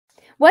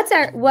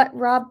what,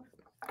 Rob?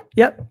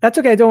 Yep, that's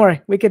okay. Don't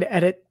worry. We could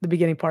edit the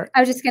beginning part. I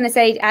was just going to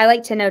say, I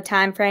like to know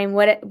time frame.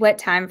 What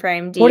time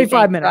frame do you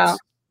 45 think? minutes. Well,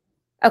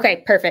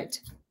 okay,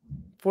 perfect.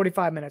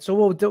 45 minutes. So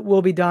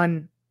we'll be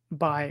done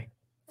by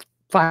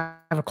 5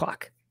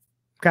 o'clock.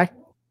 Okay.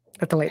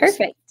 At the latest.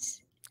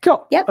 Perfect.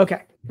 Cool. Yep.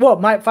 Okay.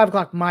 Well, 5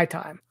 o'clock, my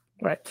time.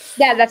 Right.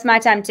 Yeah, that's my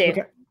time too.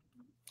 Okay.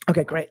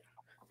 Okay, great.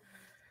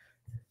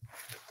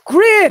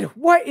 Grid,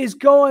 what is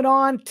going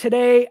on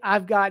today?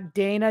 I've got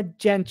Dana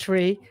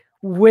Gentry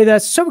with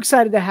us. So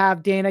excited to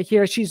have Dana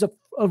here. She's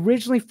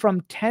originally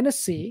from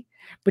Tennessee,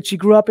 but she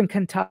grew up in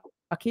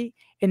Kentucky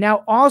and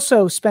now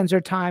also spends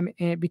her time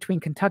between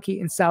Kentucky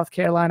and South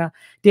Carolina.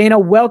 Dana,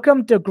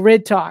 welcome to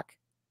Grid Talk.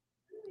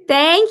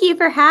 Thank you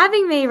for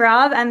having me,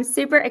 Rob. I'm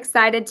super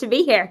excited to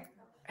be here.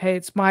 Hey,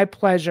 it's my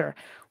pleasure.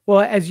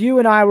 Well, as you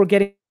and I were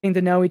getting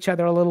to know each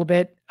other a little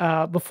bit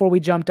before we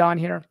jumped on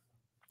here,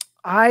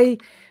 I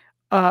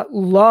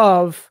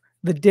love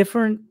the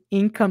different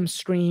income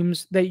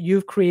streams that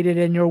you've created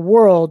in your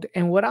world.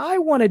 And what I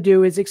want to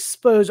do is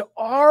expose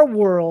our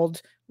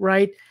world,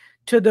 right,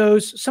 to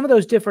some of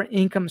those different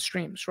income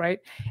streams, right?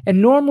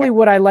 And normally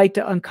what I like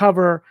to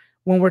uncover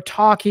when we're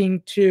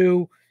talking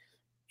to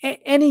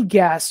any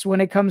guest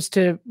when it comes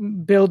to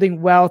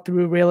building wealth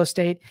through real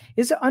estate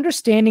is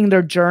understanding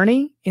their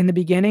journey in the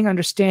beginning,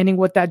 understanding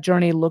what that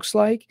journey looks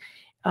like,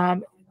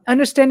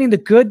 understanding the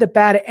good, the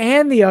bad,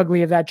 and the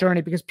ugly of that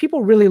journey, because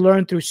people really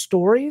learn through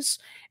stories.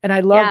 And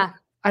I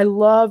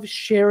love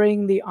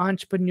sharing the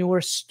entrepreneur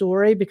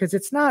story because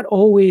it's not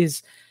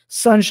always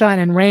sunshine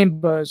and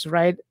rainbows,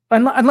 right?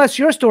 Unless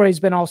your story has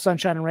been all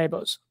sunshine and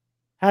rainbows.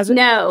 Has it?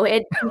 No,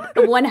 it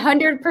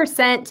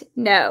 100%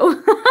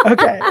 no.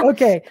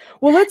 Okay.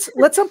 Well,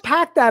 let's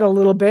unpack that a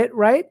little bit,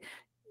 right?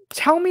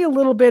 Tell me a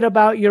little bit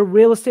about your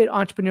real estate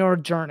entrepreneur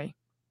journey.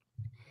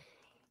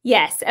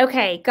 Yes.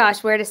 Okay.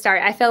 Gosh, where to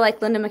start? I feel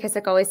like Linda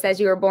McKissick always says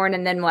you were born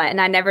and then what, and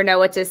I never know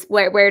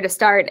where to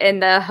start in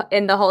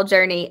the whole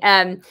journey.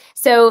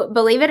 So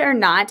believe it or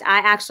not, I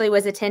actually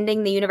was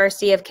attending the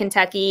University of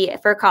Kentucky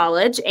for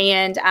college,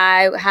 and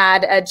I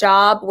had a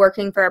job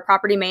working for a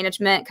property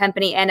management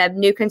company and a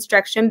new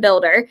construction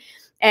builder.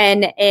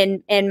 And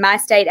in my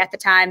state at the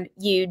time,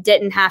 you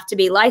didn't have to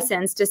be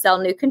licensed to sell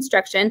new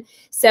construction.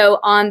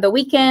 So on the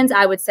weekends,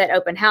 I would set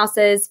open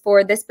houses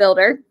for this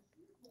builder.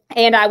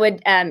 And I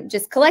would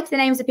just collect the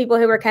names of people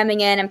who were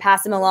coming in and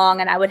pass them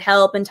along, and I would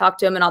help and talk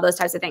to them and all those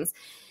types of things.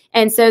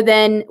 And so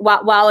then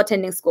while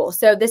attending school,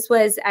 so this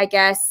was, I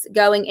guess,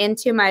 going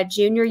into my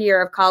junior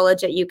year of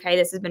college at UK.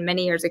 This has been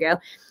many years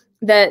ago.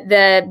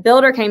 The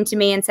builder came to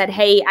me and said,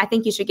 "Hey, I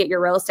think you should get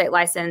your real estate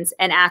license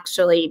and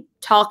actually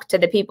talk to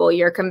the people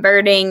you're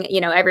converting.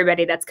 You know,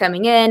 everybody that's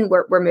coming in,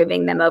 we're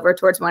moving them over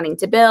towards wanting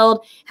to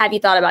build. Have you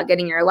thought about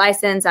getting your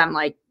license?" I'm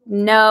like,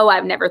 "No,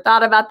 I've never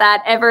thought about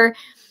that ever."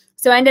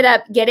 So I ended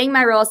up getting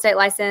my real estate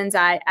license.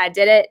 I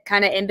did it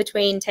kind of in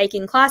between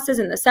taking classes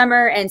in the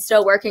summer and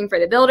still working for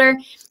the builder,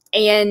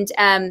 and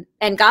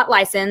got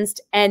licensed.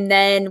 And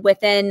then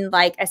within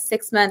like a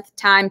 6-month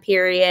time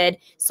period,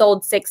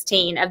 sold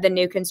 16 of the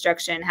new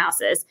construction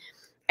houses.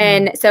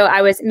 And so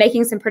I was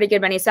making some pretty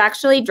good money. So I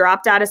actually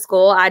dropped out of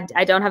school.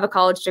 I don't have a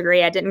college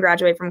degree. I didn't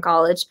graduate from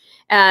college.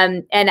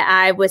 And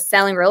I was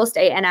selling real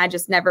estate, and I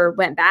just never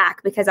went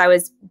back because I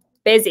was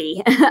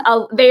busy,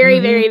 very,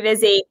 very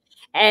busy.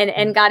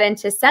 And got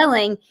into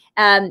selling.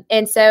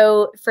 And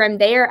so from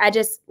there, I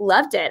just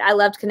loved it. I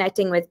loved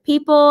connecting with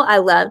people. I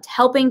loved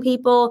helping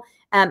people.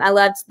 I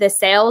loved the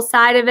sales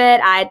side of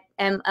it. I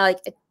am like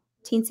a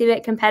teensy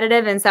bit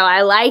competitive. And so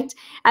I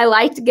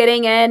liked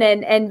getting in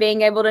and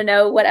being able to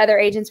know what other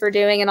agents were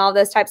doing and all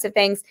those types of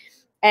things.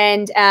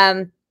 And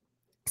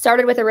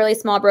started with a really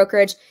small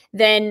brokerage,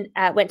 then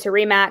went to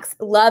RE/MAX,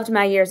 loved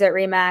my years at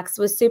RE/MAX,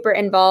 was super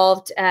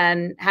involved,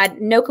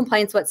 had no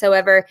complaints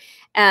whatsoever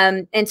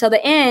until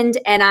the end.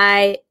 And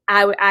I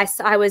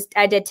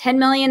did 10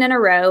 million in a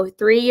row,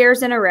 3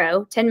 years in a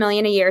row, 10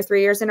 million a year,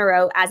 3 years in a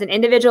row as an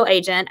individual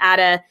agent at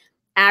a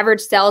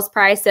average sales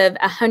price of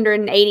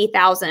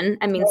 180,000.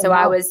 I mean,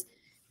 I was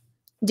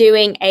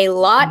doing a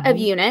lot of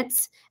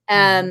units.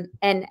 And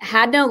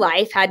had no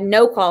life, had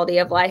no quality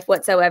of life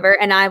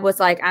whatsoever. And I was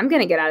like, I'm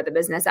going to get out of the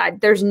business.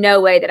 There's no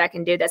way that I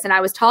can do this. And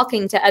I was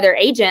talking to other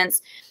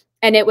agents,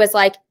 and it was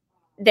like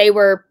they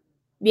were,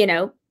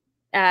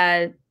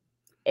 in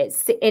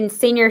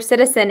senior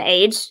citizen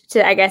age,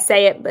 to, I guess,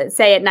 say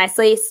it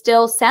nicely,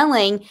 still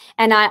selling.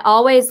 And I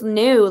always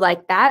knew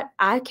like that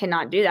I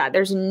cannot do that.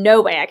 There's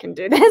no way I can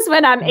do this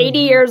when I'm 80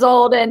 years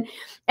old. And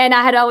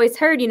I had always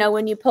heard,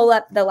 when you pull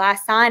up the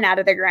last sign out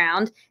of the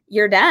ground,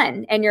 you're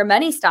done and your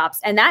money stops.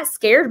 And that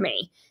scared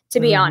me,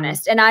 to be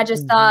honest. And I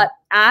just thought,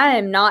 I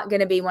am not going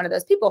to be one of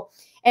those people.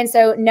 And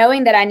so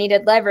knowing that I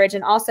needed leverage,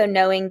 and also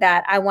knowing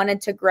that I wanted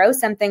to grow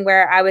something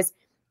where I was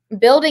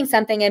building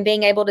something and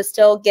being able to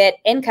still get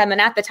income. And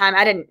at the time,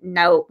 I didn't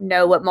know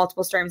what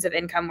multiple streams of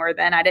income were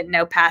then. I didn't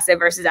know passive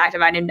versus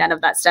active. I knew none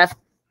of that stuff.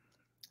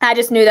 I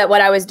just knew that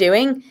what I was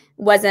doing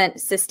wasn't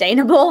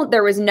sustainable.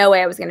 There was no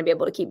way I was going to be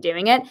able to keep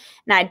doing it.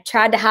 And I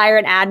tried to hire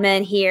an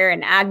admin here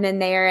and admin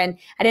there, and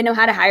I didn't know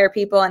how to hire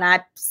people. And I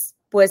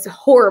was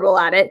horrible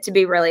at it, to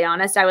be really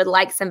honest. I would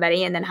like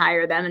somebody and then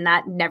hire them, and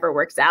that never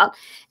works out.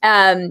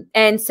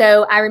 And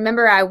so I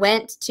remember I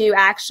went to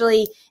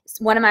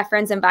one of my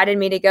friends invited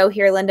me to go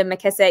hear Linda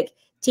McKissick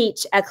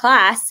teach a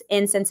class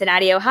in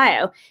Cincinnati,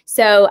 Ohio.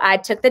 So I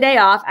took the day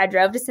off. I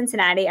drove to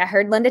Cincinnati. I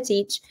heard Linda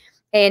teach,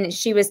 and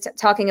she was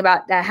talking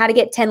about how to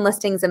get 10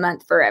 listings a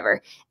month forever.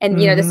 And,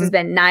 this has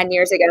been 9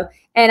 years ago.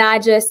 And I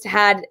just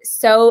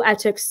I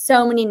took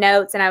so many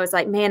notes, and I was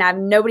like, man,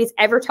 nobody's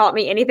ever taught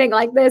me anything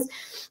like this.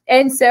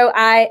 And so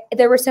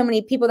there were so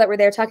many people that were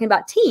there talking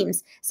about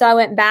teams. So I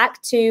went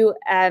back to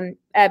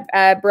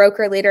a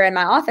broker leader in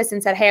my office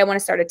and said, hey, I want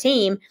to start a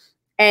team.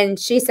 And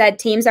she said,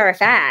 teams are a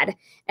fad.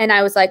 And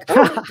I was like,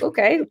 oh,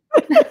 okay.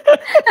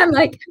 I'm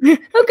like,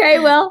 okay,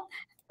 well,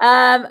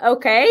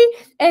 okay.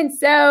 And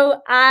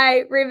so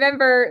I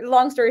remember,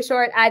 long story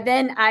short, I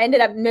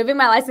ended up moving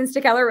my license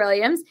to Keller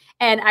Williams,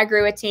 and I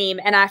grew a team,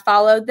 and I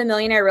followed the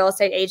Millionaire Real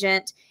Estate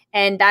Agent.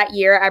 And that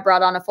year I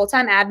brought on a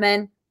full-time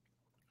admin.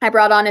 I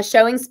brought on a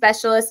showing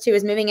specialist who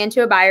was moving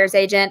into a buyer's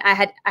agent.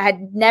 I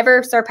had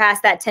never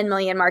surpassed that 10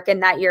 million mark.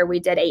 And that year we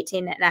did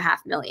 18.5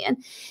 million,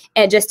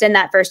 and just in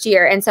that first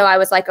year. And so I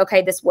was like,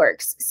 okay, this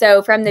works.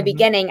 So from the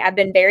beginning, I've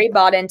been very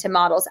bought into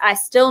models. I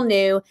still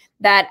knew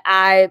that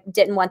I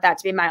didn't want that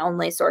to be my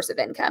only source of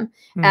income.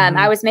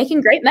 I was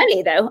making great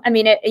money though. I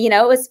mean, it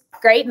was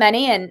great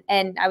money,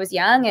 and I was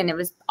young, and it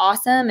was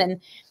awesome, and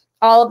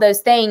all of those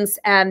things.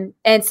 And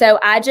so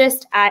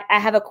I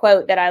have a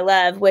quote that I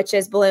love, which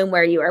is bloom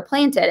where you are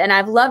planted. And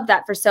I've loved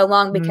that for so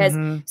long, because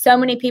so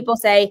many people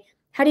say,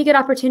 how do you get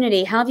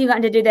opportunity? How have you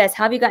gotten to do this?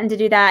 How have you gotten to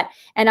do that?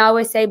 And I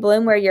always say,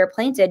 bloom where you're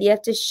planted. You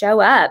have to show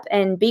up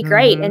and be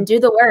great and do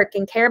the work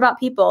and care about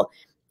people.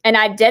 And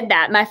I did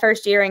that my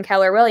first year in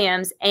Keller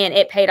Williams, and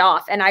it paid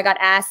off. And I got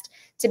asked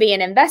to be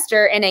an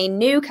investor in a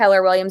new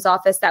Keller Williams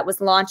office that was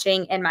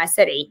launching in my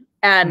city.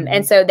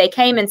 And so they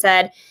came and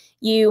said,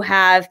 you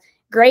have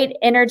great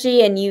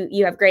energy, and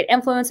you have great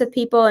influence with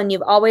people, and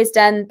you've always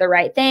done the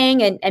right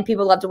thing, and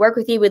people love to work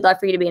with you. We'd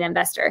love for you to be an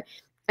investor.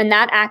 And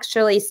that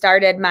actually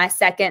started my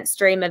second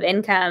stream of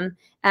income.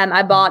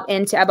 I bought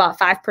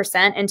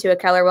 5% into a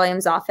Keller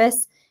Williams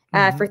office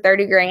for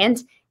 30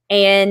 grand,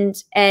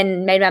 and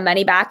made my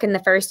money back in the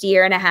first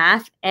year and a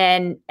half,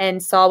 and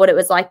saw what it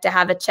was like to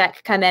have a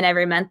check come in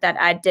every month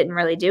that I didn't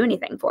really do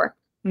anything for.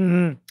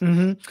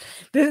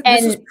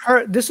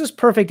 This is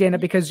perfect, Dana,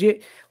 because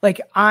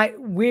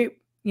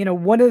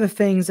one of the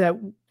things that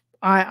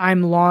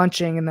I'm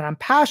launching and that I'm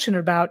passionate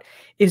about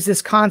is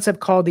this concept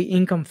called the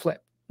income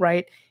flip,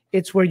 right?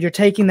 It's where you're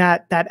taking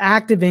that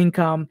active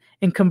income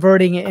and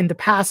converting it into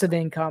passive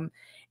income.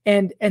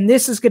 And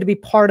this is going to be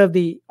part of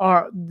the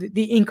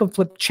income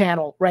flip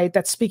channel, right?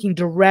 That's speaking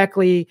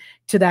directly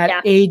to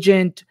that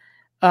agent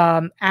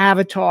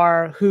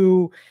avatar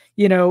who,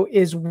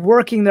 is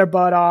working their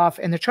butt off,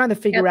 and they're trying to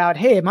figure out,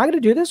 hey, am I going to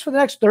do this for the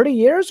next 30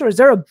 years, or is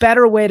there a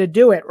better way to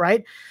do it,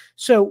 right?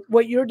 So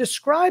what you're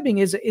describing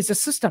is a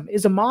system,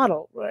 is a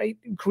model, right?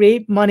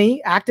 Create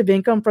money, active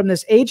income from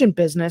this agent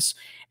business.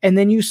 And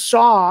then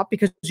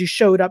because you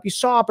showed up, you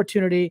saw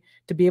opportunity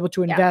to be able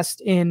to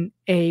invest in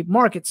a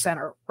market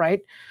center,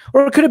 right?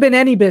 Or it could have been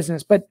any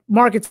business, but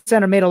market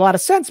center made a lot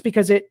of sense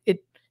because it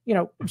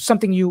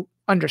something you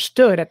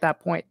understood at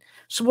that point.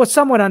 So what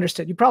someone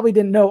understood, you probably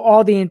didn't know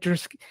all the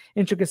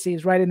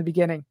intricacies right in the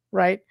beginning,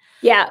 right?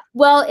 Yeah.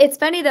 Well, it's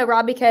funny though,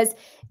 Rob, because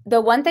the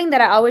one thing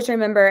that I always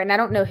remember, and I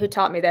don't know who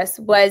taught me this,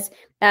 was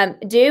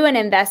do and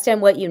invest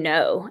in what you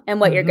know and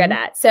what you're good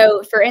at.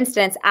 So for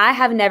instance, I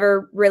have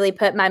never really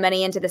put my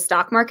money into the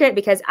stock market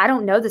because I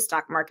don't know the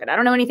stock market. I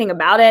don't know anything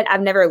about it.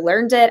 I've never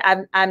learned it.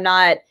 I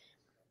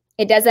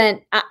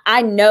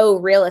know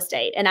real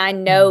estate, and I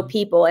know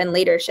people and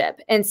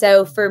leadership. And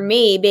so for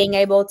me, being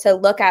able to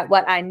look at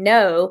what I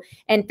know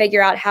and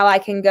figure out how I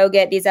can go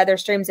get these other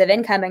streams of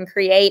income and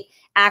create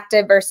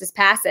active versus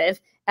passive.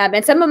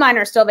 And some of mine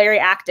are still very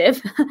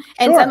active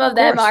and some of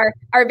them are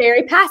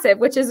very passive,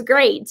 which is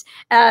great.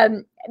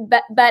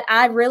 But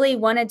I really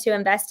wanted to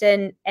invest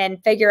in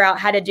and figure out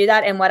how to do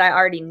that in what I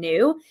already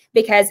knew,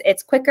 because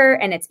it's quicker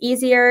and it's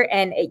easier,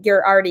 and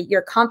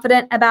you're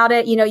confident about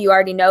it. You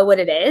already know what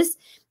it is.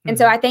 And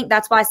so I think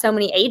that's why so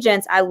many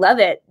agents, I love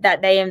it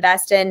that they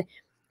invest in.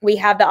 We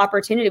have the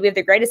opportunity. We have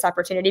the greatest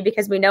opportunity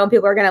because we know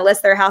people are going to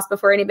list their house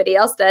before anybody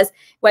else does.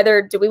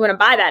 Do we want to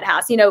buy that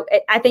house?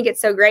 I think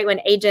it's so great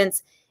when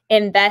agents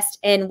invest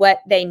in what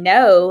they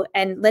know.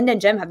 And Linda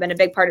and Jim have been a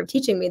big part of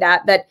teaching me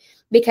that, but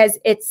because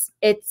it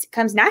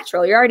comes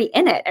natural. You're already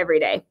in it every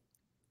day.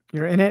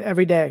 You're in it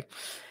every day.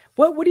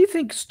 What do you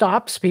think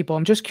stops people?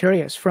 I'm just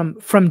curious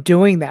from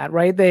doing that,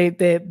 right?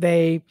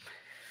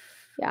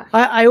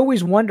 I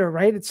always wonder,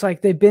 right? It's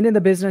like they've been in the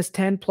business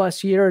 10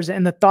 plus years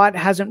and the thought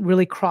hasn't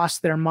really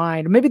crossed their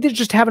mind. Maybe they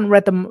just haven't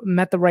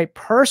met the right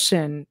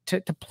person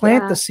to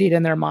plant the seed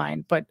in their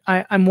mind. But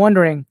I'm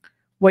wondering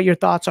what your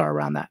thoughts are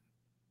around that.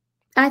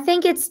 I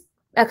think it's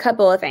a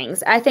couple of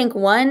things. I think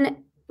one,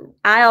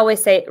 I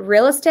always say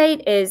real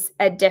estate is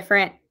a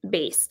different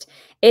beast.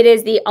 It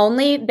is the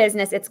only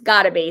business, it's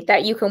got to be,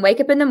 that you can wake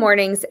up in the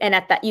mornings and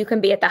at that you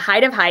can be at the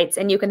height of heights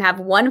and you can have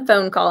one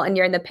phone call and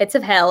you're in the pits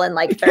of hell in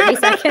like 30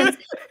 seconds.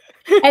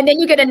 And then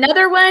you get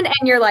another one and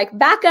you're like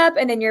back up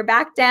and then you're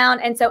back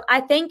down. And so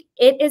I think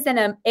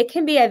it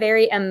can be a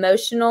very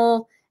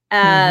emotional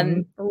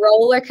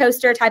roller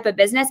coaster type of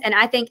business. And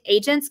I think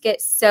agents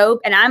get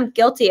and I'm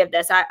guilty of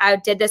this. I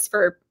did this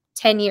for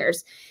 10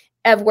 years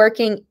of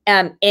working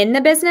in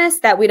the business,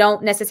 that we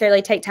don't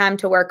necessarily take time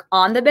to work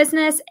on the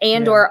business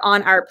and or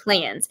on our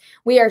plans.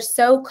 We are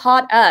so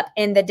caught up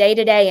in the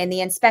day-to-day and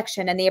the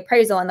inspection and the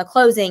appraisal and the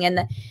closing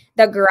and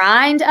the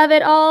grind of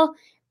it all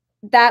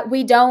that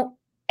we don't,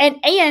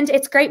 and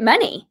it's great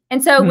money.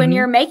 And so when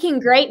you're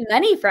making great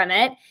money from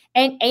it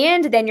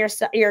and then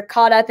you're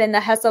caught up in the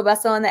hustle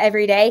bustle and the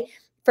everyday,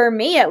 for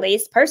me, at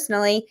least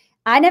personally,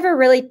 I never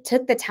really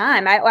took the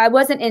time. I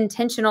wasn't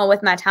intentional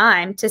with my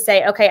time to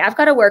say, okay, I've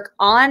got to work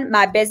on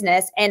my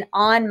business and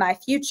on my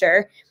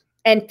future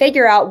and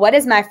figure out what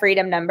is my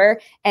freedom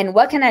number and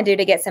what can I do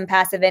to get some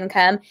passive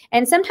income.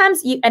 And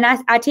sometimes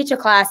I teach a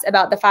class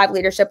about the 5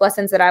 leadership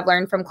lessons that I've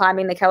learned from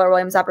climbing the Keller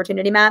Williams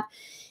opportunity map.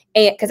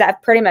 Because I've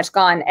pretty much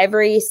gone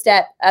every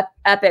step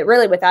up it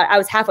really without, I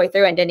was halfway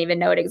through and didn't even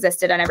know it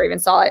existed. I never even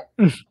saw it.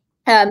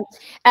 But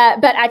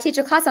I teach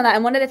a class on that.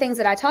 And one of the things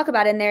that I talk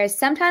about in there is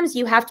sometimes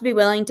you have to be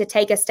willing to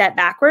take a step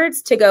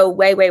backwards to go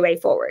way, way, way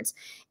forwards.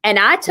 And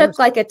I took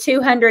like a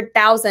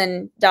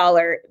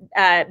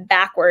 $200,000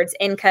 backwards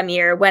income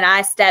year when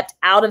I stepped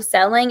out of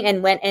selling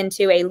and went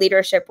into a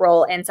leadership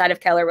role inside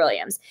of Keller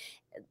Williams.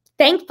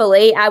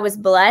 Thankfully, I was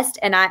blessed.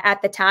 And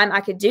at the time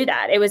I could do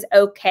that. It was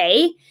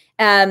okay.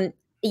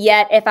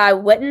 Yet if I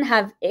wouldn't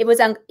have, it was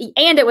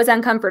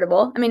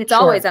uncomfortable. I mean, it's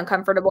always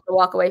uncomfortable to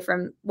walk away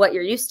from what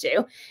you're used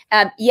to.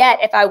 Yet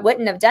if I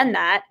wouldn't have done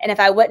that, and if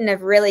I wouldn't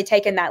have really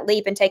taken that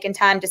leap and taken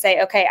time to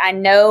say, okay, I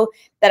know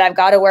that I've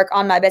got to work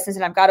on my business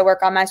and I've got to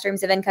work on my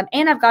streams of income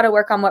and I've got to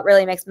work on what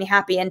really makes me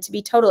happy. And to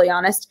be totally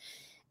honest,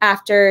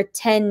 after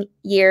 10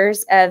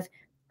 years of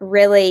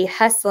really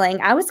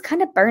hustling, I was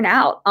kind of burnt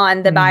out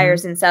on the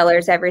buyers and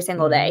sellers every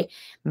single day.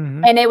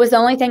 And it was the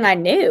only thing I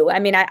knew. I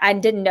mean, I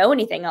didn't know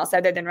anything else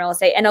other than real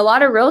estate. And a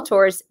lot of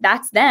realtors,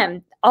 that's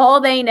them.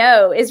 All they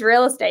know is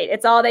real estate.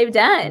 It's all they've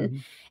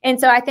done. And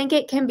so I think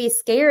it can be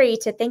scary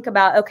to think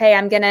about, okay,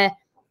 I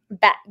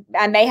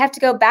may have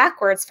to go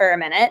backwards for a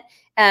minute,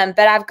 but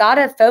I've got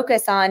to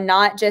focus on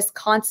not just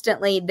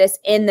constantly this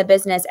in the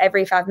business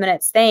every 5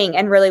 minutes thing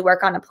and really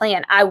work on a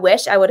plan. I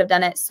wish I would have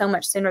done it so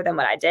much sooner than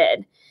what I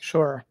did.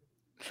 Sure.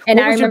 And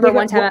I remember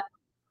one time.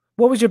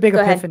 What was your big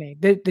epiphany?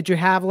 Did you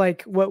have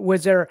like, what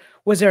was there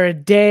a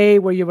day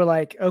where you were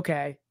like,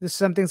 okay,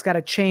 something's got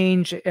to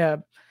change?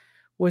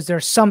 Was there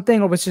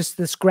something, or was just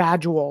this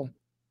gradual,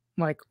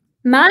 like?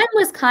 Mine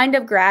was kind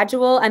of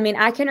gradual. I mean,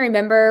 I can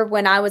remember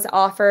when I was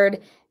offered,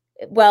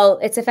 well,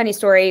 it's a funny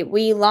story.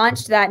 We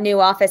launched that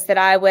new office that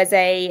I was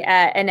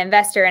an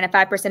investor and a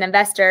 5%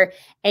 investor,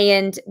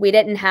 and we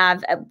didn't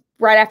have,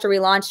 right after we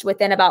launched,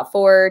 within about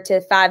 4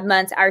 to 5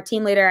 months, our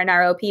team leader and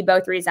our OP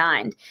both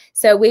resigned.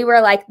 So we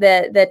were like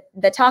the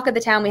talk of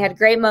the town. We had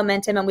great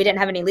momentum and we didn't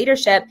have any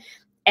leadership.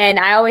 And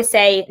I always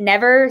say,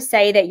 never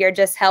say that you're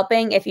just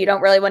helping if you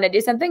don't really want to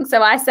do something.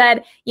 So I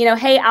said,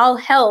 hey, I'll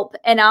help,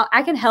 and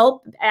I can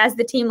help as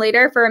the team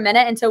leader for a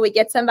minute until we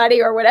get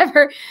somebody or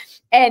whatever.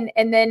 And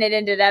then it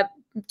ended up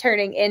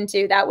turning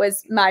into, that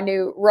was my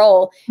new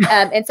role.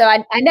 And so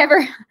I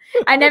never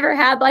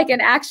had like an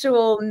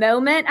actual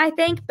moment, I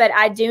think, but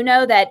I do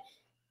know that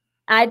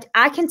I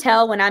can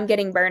tell when I'm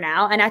getting burnt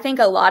out, and I think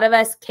a lot of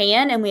us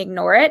can, and we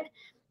ignore it.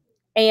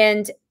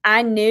 And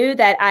I knew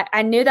that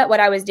I knew that what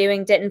I was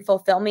doing didn't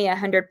fulfill me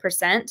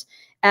 100%.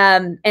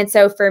 And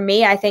so for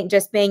me, I think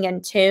just being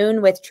in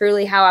tune with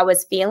truly how I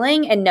was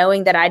feeling and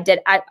knowing that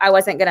I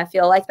wasn't going to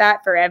feel like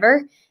that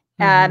forever.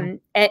 And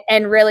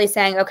really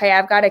saying, okay,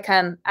 I've got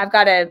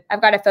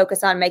to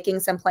focus on making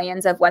some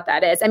plans of what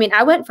that is. I mean,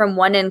 I went from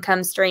 1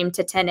 income stream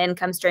to 10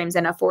 income streams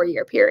in a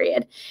 4-year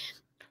period.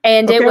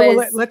 And okay, it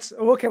was, let's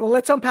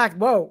unpack.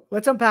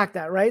 Let's unpack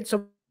that. Right.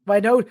 So I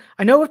know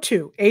of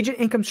 2: agent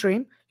income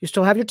stream. You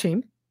still have your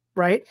team,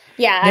 right?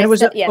 Yeah. I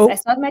still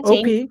have my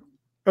team.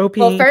 OP.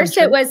 Well,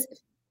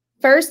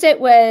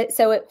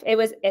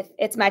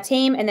 it's my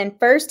team. And then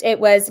first it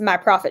was my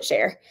profit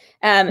share.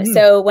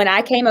 So when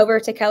I came over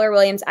to Keller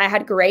Williams, I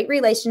had great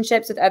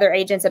relationships with other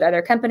agents at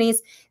other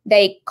companies.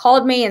 They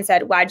called me and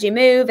said, why'd you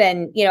move?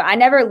 And, I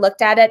never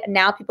looked at it.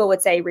 Now people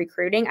would say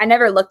recruiting. I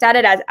never looked at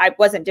it as, I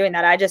wasn't doing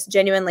that. I just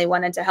genuinely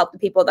wanted to help the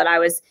people that I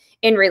was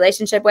in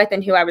relationship with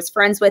and who I was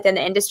friends with in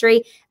the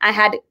industry.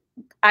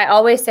 I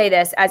always say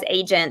this as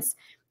agents,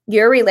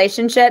 your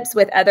relationships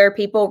with other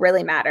people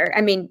really matter.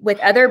 I mean, with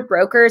other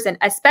brokers, and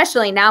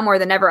especially now more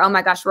than ever. Oh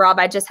my gosh, Rob,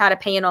 I just had a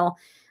panel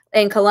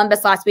in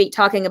Columbus last week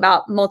talking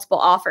about multiple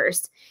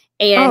offers.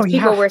 And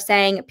people were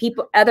saying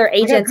other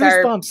agents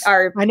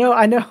are. I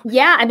know.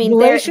 Yeah. I mean,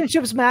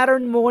 relationships matter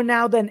more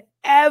now than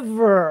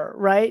ever,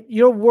 right?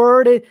 Your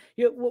word,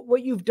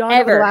 what you've done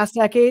over the last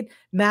decade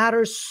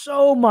matters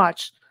so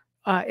much.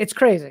 It's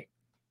crazy.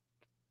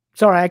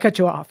 Sorry, I cut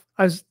you off.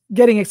 I was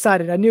getting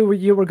excited. I knew where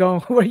you were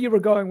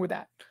going with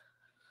that.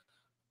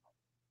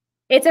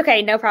 It's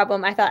okay. No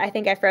problem. I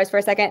think I froze for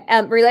a second.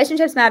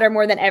 Relationships matter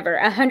more than ever,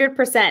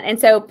 100%. And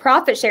so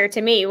profit share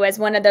to me was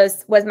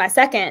was my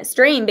second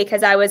stream,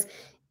 because I was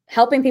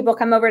helping people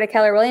come over to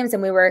Keller Williams,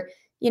 and we were,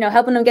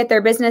 helping them get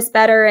their business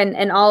better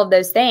and all of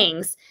those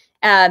things.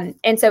 And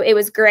so it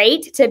was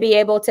great to be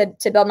able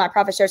to build my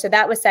profit share. So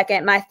that was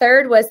second. My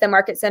third was the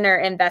market center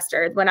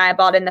investor, when I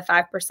bought in the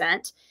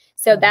 5%.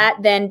 So that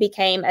then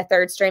became a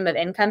third stream of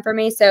income for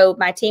me. So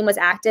my team was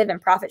active,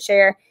 and profit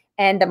share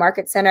and the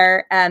market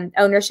center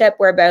ownership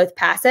were both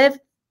passive.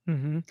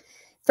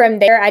 From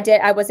there,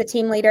 I was a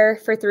team leader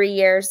for 3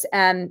 years.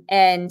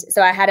 And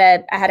so I had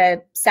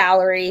a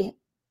salary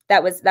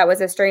that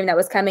was a stream that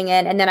was coming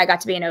in, and then I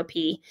got to be an OP.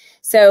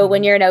 So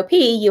when you're an OP,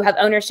 you have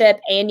ownership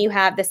and you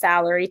have the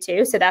salary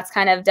too. So that's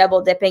kind of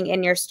double dipping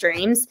in your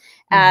streams.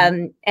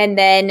 And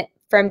then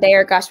from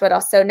there, gosh, what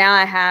else? So now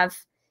I have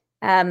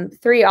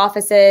 3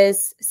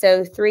 offices,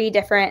 so 3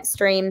 different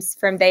streams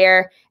from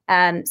there.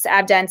 So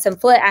I've done some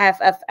flip. I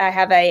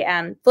have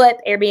a flip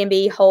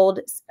Airbnb hold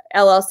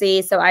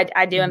LLC. So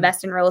I do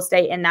invest in real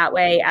estate in that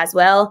way as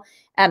well.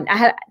 I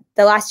have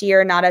the last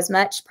year, not as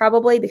much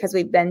probably, because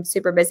we've been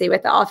super busy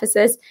with the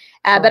offices,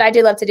 but I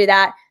do love to do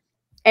that.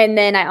 And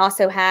then I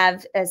also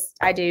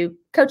I do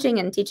coaching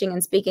and teaching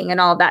and speaking and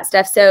all of that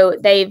stuff. So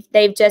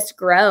they've just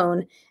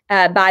grown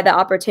by the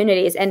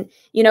opportunities. And,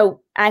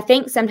 I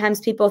think sometimes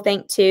people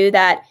think too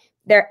that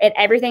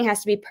everything has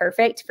to be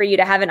perfect for you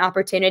to have an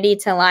opportunity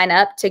to line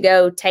up to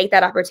go take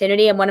that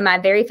opportunity. And one of my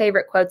very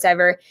favorite quotes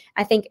ever,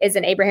 I think, is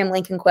an Abraham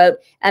Lincoln quote,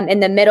 in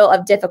the middle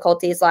of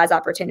difficulties lies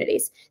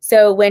opportunities.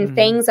 So when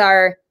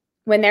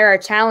when there are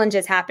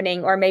challenges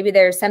happening, or maybe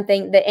there's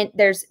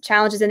there's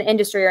challenges in the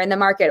industry or in the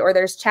market, or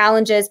there's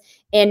challenges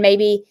in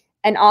maybe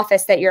an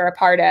office that you're a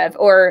part of,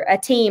 or a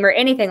team, or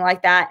anything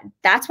like that,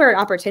 that's where an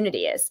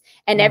opportunity is.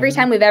 And every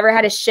time we've ever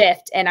had a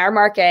shift in our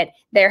market,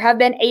 there have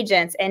been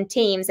agents and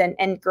teams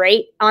and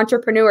great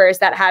entrepreneurs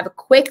that have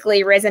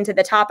quickly risen to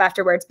the top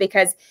afterwards,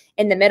 because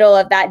in the middle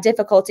of that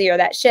difficulty or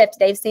that shift,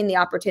 they've seen the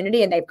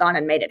opportunity and they've gone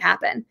and made it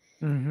happen.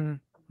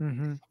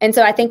 And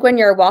so I think when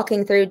you're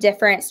walking through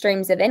different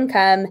streams of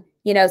income,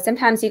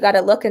 sometimes you got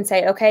to look and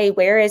say, okay,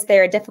 where is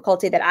there a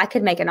difficulty that I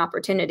could make an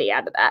opportunity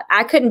out of that?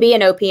 I couldn't be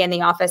an OP in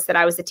the office that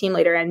I was a team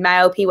leader, and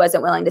my OP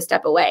wasn't willing to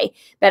step away,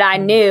 but I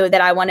knew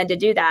that I wanted to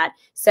do that.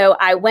 So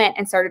I went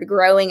and started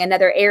growing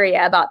another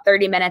area about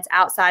 30 minutes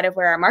outside of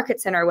where our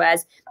market center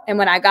was. And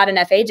when I got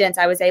enough agents,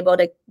 I was able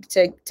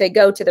to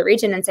go to the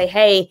region and say,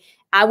 hey,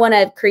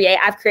 I've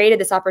created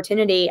this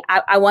opportunity.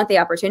 I want the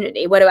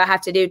opportunity. What do I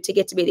have to do to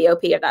get to be the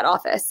OP of that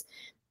office?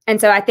 And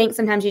so I think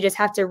sometimes you just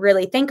have to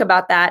really think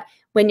about that.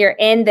 When you're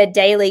in the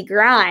daily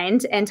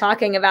grind and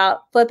talking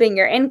about flipping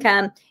your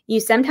income, you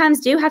sometimes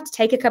do have to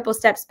take a couple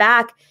steps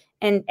back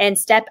and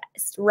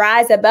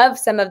rise above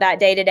some of that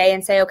day to day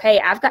and say, okay,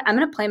 I'm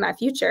going to plan my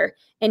future.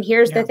 And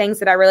here's the things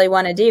that I really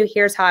want to do.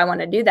 Here's how I want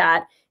to do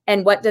that.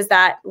 And what does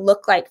that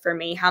look like for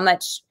me? How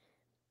much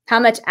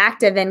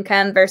active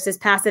income versus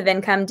passive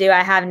income do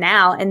I have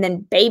now? And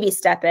then baby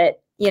step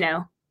it,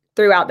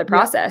 throughout the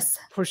process.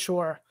 Yeah, for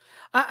sure.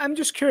 I'm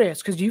just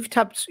curious, because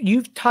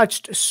you've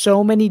touched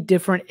so many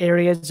different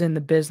areas in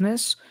the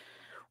business.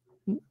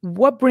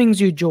 What brings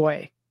you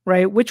joy,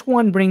 right? Which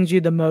one brings you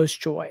the most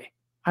joy?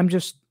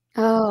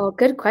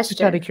 Good question.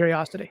 Just out of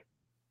curiosity.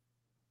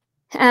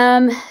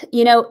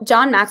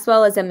 John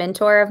Maxwell is a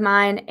mentor of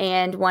mine.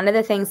 And one of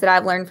the things that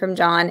I've learned from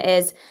John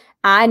is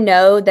I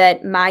know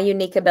that my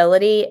unique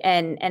ability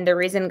and the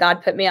reason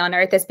God put me on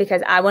earth is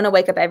because I want to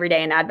wake up every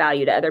day and add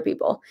value to other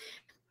people.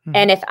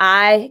 And if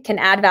I can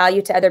add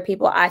value to other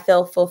people, I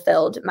feel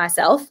fulfilled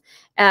myself.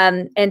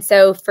 And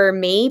so for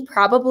me,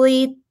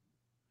 probably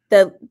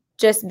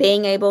just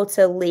being able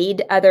to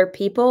lead other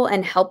people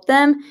and help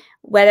them,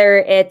 whether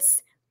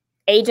it's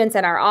agents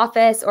in our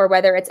office or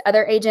whether it's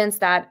other agents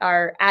that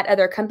are at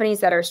other companies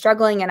that are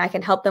struggling and I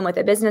can help them with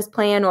a business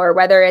plan, or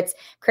whether it's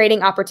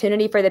creating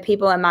opportunity for the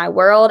people in my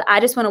world,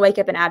 I just want to wake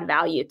up and add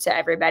value to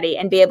everybody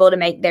and be able to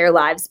make their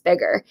lives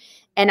bigger.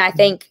 And I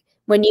think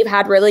when you've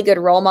had really good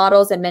role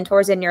models and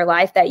mentors in your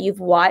life that you've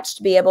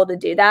watched be able to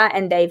do that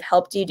and they've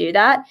helped you do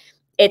that,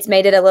 it's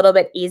made it a little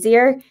bit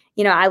easier.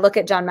 I look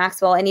at John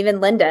Maxwell and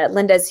even Linda.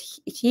 Linda's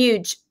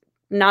huge.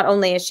 Not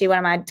only is she one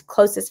of my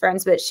closest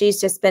friends, but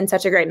she's just been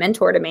such a great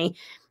mentor to me.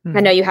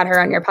 I know you had her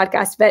on your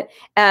podcast, but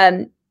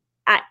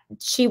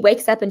she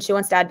wakes up and she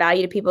wants to add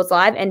value to people's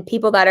lives, and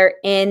people that are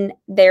in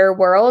their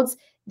worlds,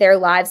 their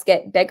lives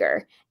get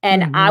bigger.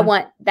 And I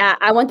want that.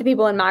 I want the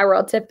people in my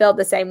world to feel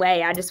the same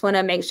way. I just want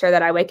to make sure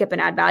that I wake up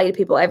and add value to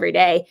people every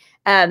day.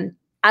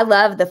 I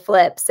love the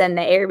flips and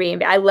the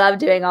Airbnb. I love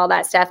doing all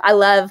that stuff. I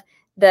love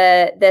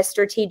the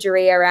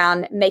strategery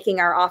around making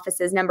our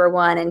offices number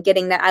one and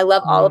getting that. I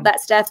love all of that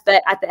stuff.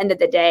 But at the end of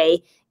the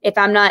day, if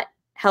I'm not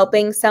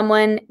helping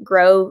someone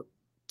grow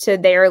to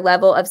their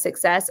level of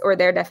success or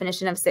their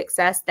definition of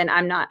success, then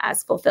I'm not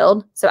as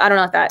fulfilled. So I don't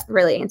know if that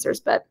really answers,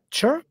 but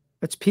sure.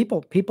 It's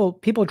people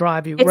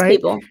drive you, it's right?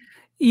 People.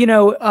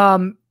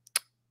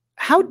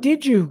 How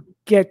did you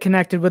get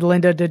connected with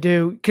Linda to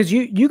do, because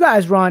you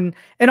guys run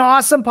an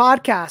awesome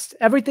podcast,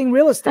 Everything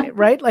Real Estate,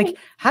 right? Like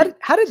how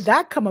did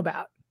that come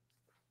about?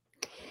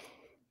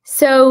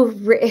 So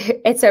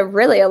it's a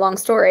really a long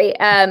story.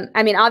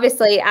 I mean,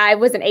 obviously I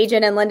was an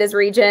agent in Linda's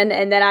region,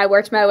 and then I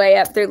worked my way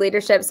up through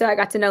leadership. So I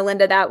got to know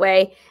Linda that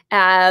way.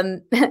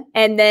 And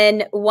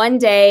then one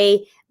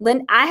day,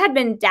 I had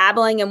been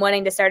dabbling and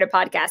wanting to start a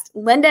podcast.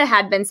 Linda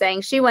had been saying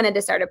she wanted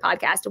to start a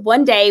podcast.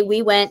 One day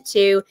we went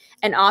to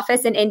an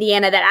office in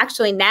Indiana that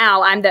actually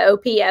now I'm the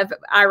OP of,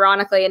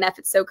 ironically enough,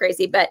 it's so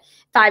crazy. But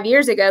 5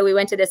 years ago, we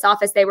went to this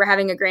office. They were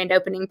having a grand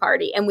opening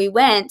party, and we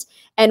went,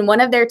 and one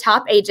of their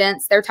top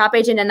agent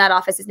in that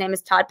office, his name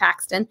is Todd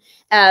Paxton.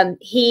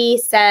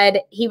 He said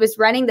he was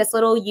running this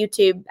little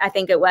YouTube, I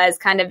think it was,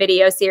 kind of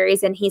video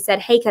series. And he said,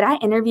 hey, could I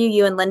interview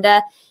you and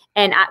Linda?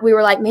 And we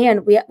were like,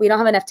 man, we don't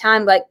have enough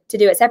time like to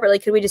do it separately.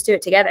 Could we just do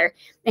it together?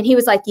 And he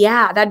was like,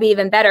 yeah, that'd be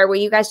even better. Will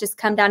you guys just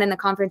come down in the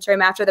conference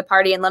room after the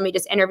party and let me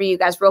just interview you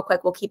guys real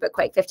quick? We'll keep it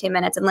quick, 15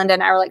 minutes. And Linda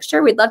and I were like,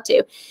 sure, we'd love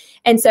to.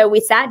 And so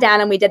we sat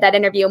down and we did that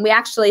interview. And we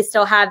actually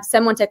still have,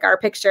 someone took our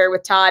picture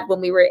with Todd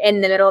when we were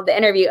in the middle of the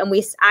interview. And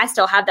I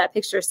still have that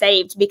picture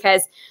saved,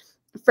 because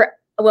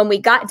when we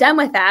got done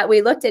with that,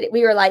 we looked at it,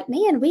 we were like,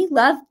 man, we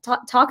love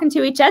talking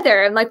to each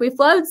other. And like, we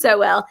flowed so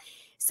well.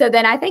 So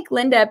then I think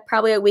Linda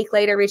probably a week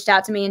later reached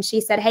out to me and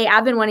she said, hey,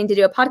 I've been wanting to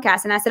do a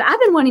podcast. And I said, I've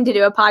been wanting to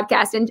do a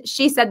podcast. And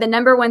she said, the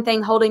number one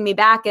thing holding me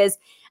back is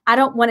I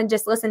don't want to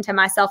just listen to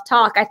myself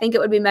talk. I think it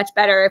would be much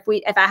better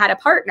if I had a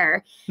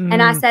partner. Mm.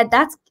 And I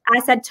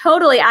said,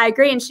 totally, I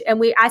agree.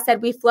 I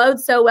said, we flowed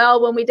so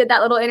well when we did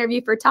that little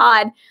interview for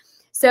Todd.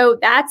 So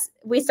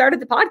we started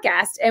the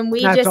podcast, and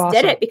we just awesome.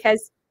 Did it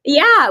because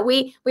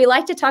we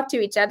like to talk to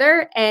each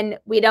other, and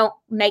we don't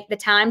make the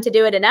time to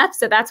do it enough.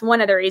 So that's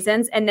one of the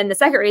reasons. And then the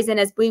second reason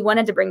is we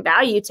wanted to bring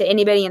value to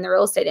anybody in the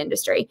real estate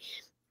industry.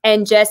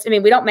 And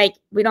we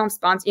don't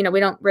sponsor, we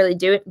don't really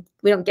do it.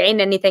 We don't gain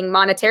anything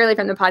monetarily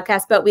from the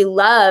podcast, but we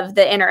love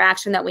the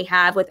interaction that we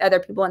have with other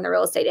people in the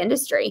real estate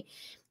industry.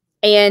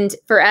 And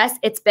for us,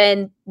 it's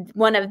been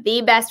one of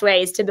the best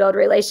ways to build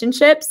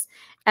relationships.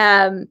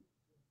 And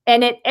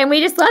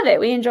we just love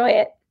it. We enjoy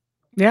it.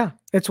 Yeah,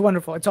 it's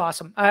wonderful. It's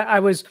awesome. I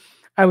was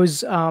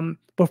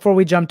before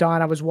we jumped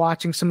on, I was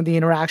watching some of the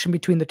interaction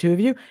between the two of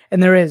you,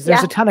 and there's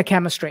a ton of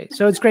chemistry.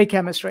 So it's great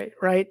chemistry,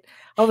 right?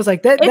 I was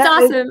like, that's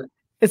awesome.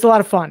 It's a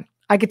lot of fun.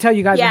 I could tell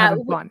you guys are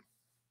having fun.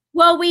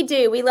 Well, we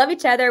do. We love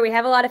each other. We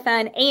have a lot of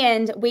fun,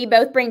 and we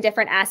both bring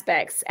different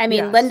aspects. I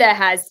mean, yes. Linda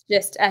has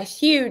just a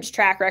huge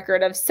track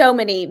record of so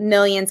many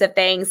millions of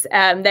things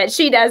that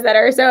she does that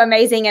are so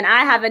amazing. And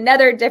I have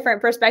another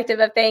different perspective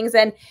of things,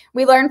 and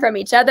we learn from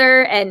each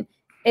other, and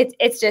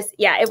it's just,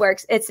 it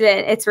works.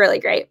 It's really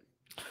great.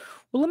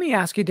 Well, let me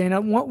ask you,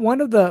 Dana,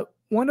 one of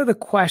the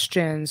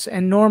questions,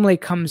 and normally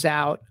comes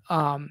out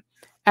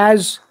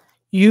as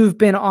you've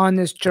been on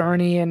this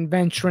journey and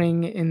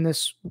venturing in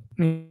this,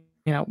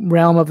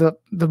 realm of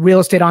the real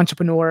estate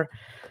entrepreneur.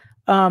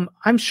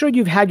 I'm sure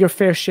you've had your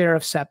fair share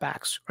of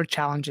setbacks or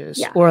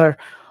challenges or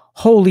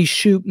holy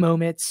shoot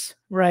moments,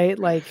 right?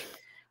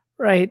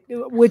 Right.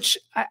 Which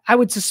I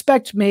would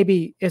suspect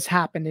maybe has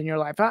happened in your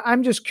life.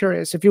 I'm just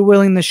curious if you're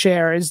willing to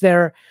share. Is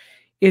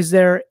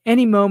there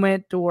any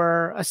moment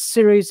or a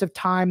series of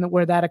time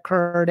where that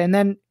occurred? And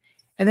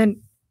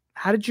then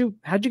how did you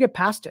get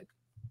past it?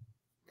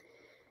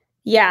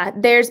 Yeah,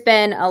 there's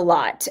been a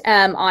lot,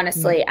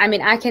 honestly. I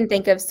mean, I can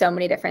think of so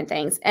many different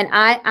things. And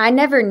I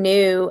never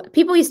knew,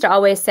 people used to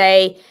always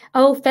say,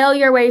 oh, fail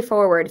your way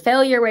forward,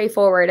 fail your way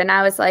forward. And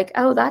I was like,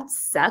 oh, that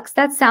sucks.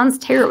 That sounds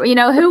terrible.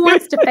 Who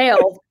wants to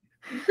fail?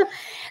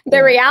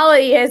 The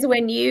reality is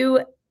when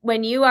you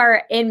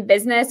are in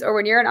business or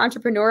when you're an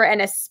entrepreneur,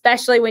 and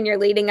especially when you're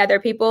leading other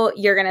people,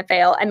 you're going to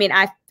fail. I mean,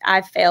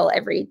 I fail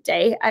every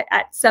day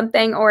at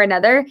something or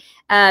another.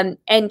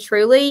 And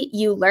truly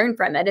you learn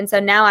from it. And so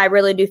now I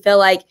really do feel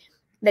like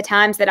the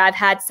times that I've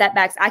had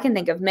setbacks, I can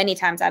think of many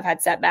times I've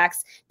had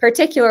setbacks,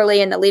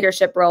 particularly in the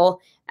leadership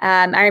role.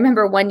 I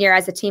remember one year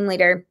as a team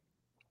leader,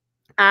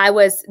 I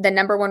was the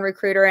number one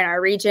recruiter in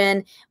our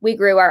region. We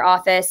grew our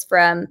office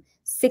from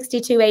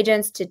 62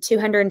 agents to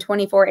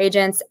 224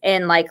 agents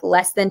in like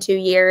less than 2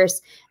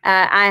 years.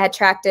 I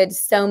attracted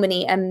so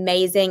many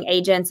amazing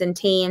agents and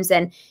teams,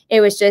 and it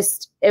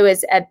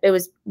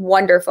was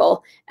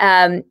wonderful.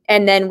 And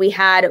then we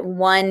had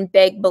one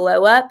big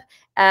blow up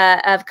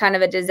of kind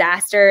of a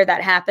disaster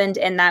that happened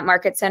in that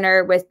market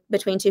center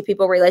between two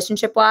people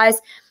relationship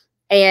wise.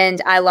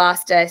 And I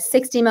lost a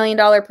 $60 million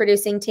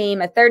producing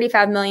team, a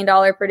 $35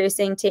 million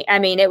producing team. I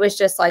mean, it was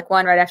just like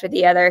one right after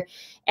the other.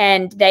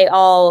 And they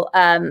all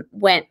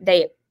went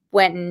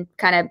and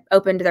kind of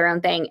opened their own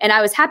thing. And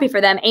I was happy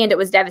for them. And it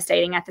was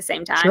devastating at the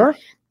same time. Sure.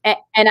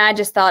 And I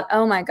just thought,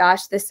 oh my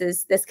gosh,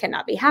 this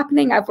cannot be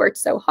happening. I've worked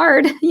so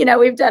hard.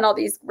 We've done all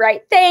these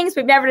right things.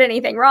 We've never done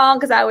anything wrong.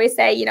 Because I always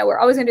say, we're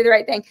always going to do the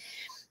right thing.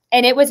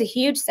 And it was a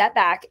huge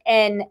setback.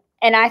 And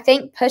I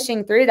think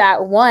pushing through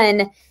that,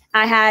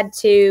 I had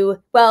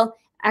to,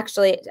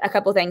 actually a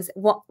couple of things.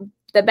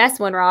 The best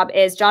one, Rob,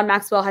 is John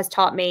Maxwell has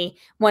taught me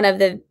one of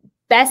the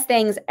best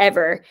things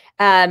ever.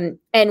 And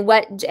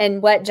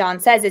what John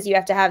says is you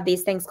have to have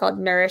these things called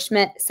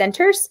nourishment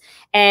centers.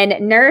 And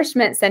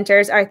nourishment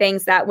centers are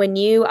things that when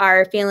you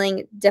are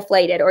feeling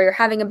deflated, or you're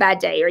having a bad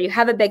day, or you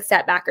have a big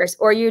setback,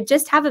 or you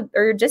just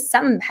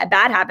something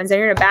bad happens and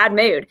you're in a bad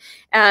mood,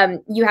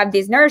 you have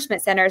these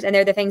nourishment centers, and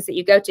they're the things that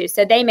you go to.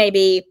 So they may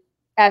be,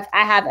 I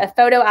have a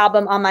photo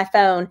album on my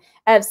phone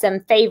of some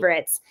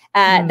favorites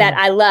that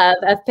I love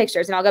of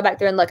pictures, and I'll go back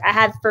through and look.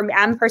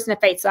 I'm a person of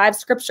faith, so I have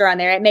scripture on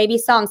there. It may be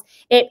songs.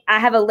 I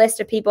have a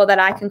list of people that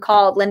I can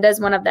call. Linda's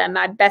one of them.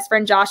 My best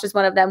friend Josh is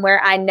one of them,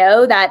 where I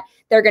know that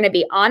they're going to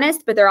be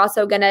honest, but they're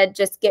also going to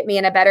just get me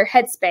in a better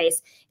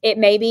headspace. It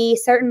may be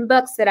certain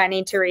books that I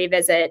need to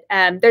revisit.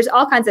 There's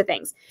all kinds of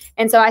things.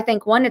 And so I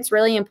think, one, it's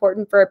really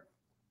important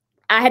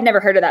I had never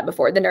heard of that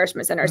before, the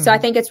nourishment center. So I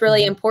think it's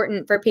really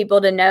important for people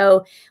to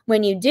know,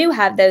 when you do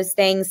have those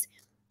things,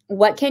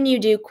 what can you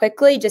do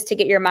quickly just to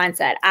get your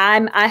mindset?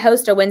 I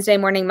host a Wednesday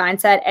morning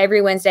mindset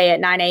every Wednesday at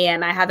 9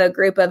 a.m. I have a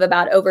group of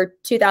about over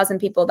 2,000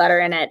 people that are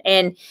in it.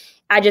 And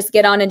I just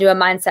get on and do a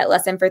mindset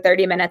lesson for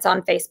 30 minutes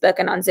on Facebook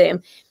and on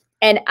Zoom.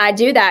 And I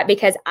do that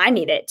because I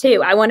need it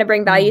too. I want to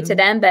bring value to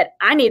them, but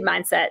I need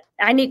mindset.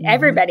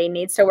 Everybody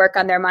needs to work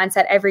on their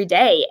mindset every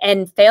day.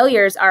 And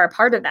failures are a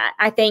part of that.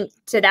 I think,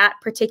 to that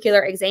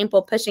particular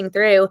example, pushing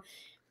through,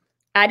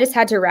 I just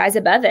had to rise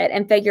above it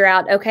and figure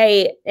out,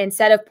 okay,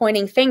 instead of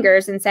pointing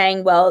fingers and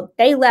saying, well,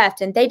 they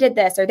left and they did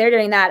this or they're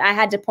doing that, I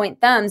had to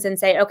point thumbs and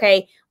say,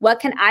 okay,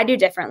 what can I do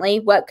differently?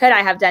 What could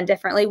I have done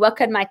differently? What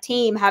could my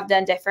team have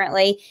done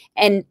differently?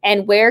 And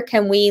where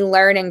can we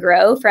learn and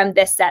grow from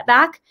this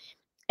setback?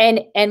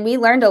 And we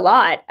learned a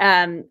lot,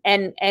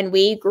 and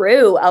we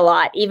grew a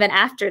lot even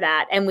after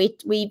that. And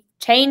we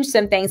changed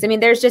some things. I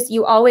mean,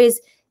 you always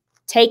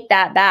take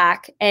that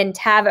back and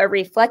have a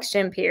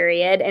reflection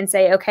period and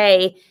say,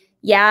 okay,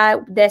 yeah,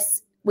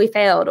 we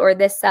failed, or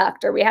this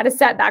sucked, or we had a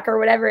setback, or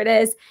whatever it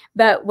is,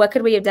 but what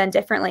could we have done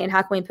differently, and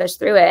how can we push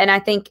through it? And I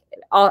think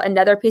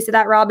another piece of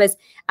that, Rob, is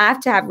I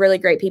have to have really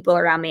great people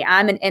around me.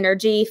 I'm an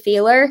energy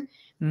feeler.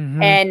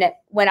 And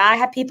when I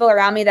have people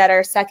around me that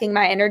are sucking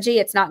my energy,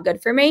 it's not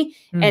good for me.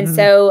 And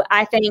so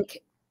I think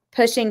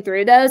pushing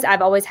through those,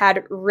 I've always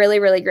had really,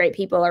 really great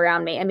people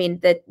around me. I mean,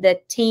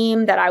 the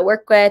team that I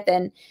work with,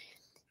 and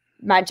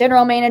my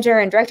general manager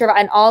and director,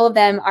 and all of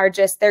them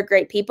they're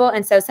great people.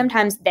 And so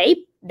sometimes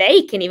they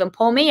can even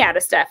pull me out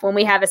of stuff when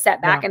we have a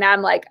setback, and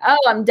I'm like, oh,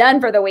 I'm done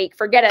for the week.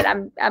 Forget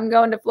it. I'm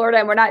going to Florida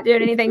and we're not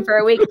doing anything for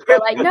a week. They're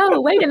like, no,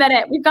 wait a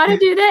minute. We've got to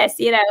do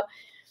this,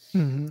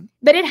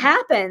 But it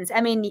happens. I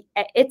mean,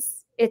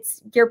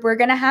 we're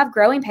going to have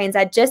growing pains.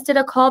 I just did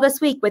a call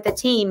this week with a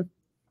team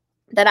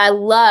that I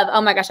love.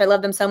 Oh my gosh, I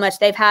love them so much.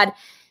 They've had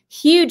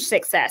huge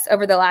success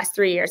over the last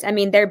 3 years. I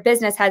mean, their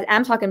business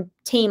I'm talking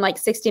team, like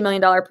 $60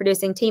 million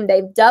producing team.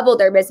 They've doubled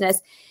their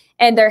business,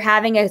 and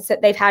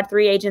they've had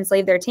 3 agents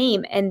leave their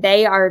team, and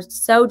they are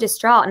so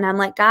distraught. And I'm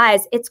like,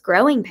 guys, it's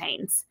growing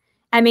pains.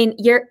 I mean,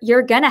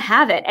 you're going to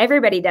have it.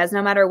 Everybody does,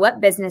 no matter what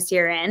business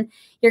you're in.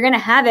 You're going to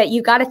have it.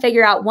 You got to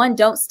figure out, 1,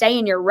 don't stay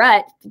in your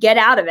rut, get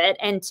out of it.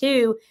 And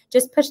 2,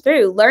 just push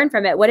through, learn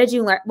from it. What did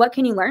you learn? What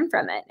can you learn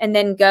from it? And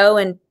then go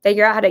and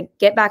figure out how to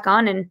get back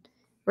on and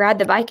ride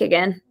the bike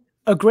again.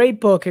 A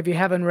great book, if you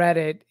haven't read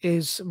it,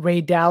 is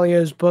Ray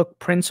Dalio's book,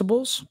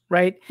 Principles,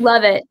 right?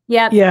 Love it.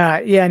 Yep.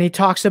 Yeah. Yeah. And he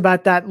talks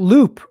about that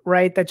loop,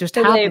 right? That just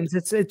happens.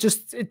 It's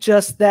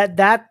just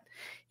that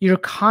you're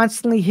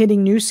constantly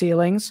hitting new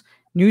ceilings.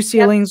 New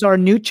ceilings are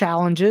new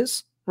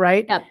challenges,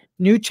 right? Yep.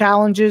 New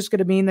challenges going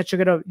to mean that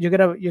you're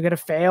gonna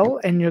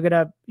fail, and you're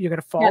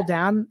gonna fall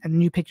down, and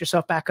then you pick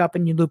yourself back up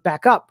and you loop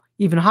back up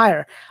even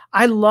higher.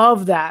 I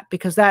love that,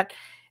 because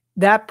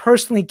that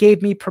personally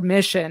gave me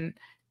permission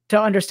to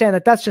understand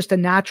that that's just a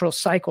natural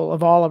cycle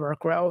of all of our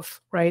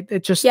growth, right?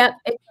 It just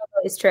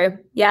it's true.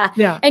 Yeah.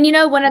 Yeah. And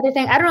one other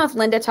thing, I don't know if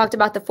Linda talked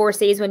about the 4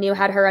 C's when you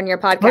had her on your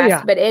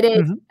podcast, but it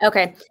is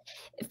okay.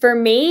 For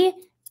me,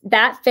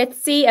 that 5th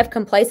C of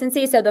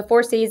complacency. So the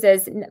 4 C's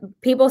is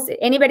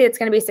anybody that's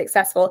going to be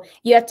successful,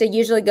 you have to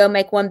usually go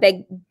make one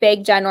big,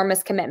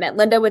 ginormous commitment.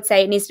 Linda would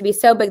say it needs to be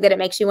so big that it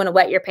makes you want to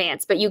wet your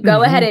pants, but you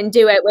go ahead and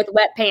do it with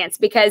wet pants,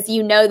 because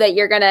you know that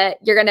you're going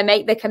to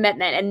make the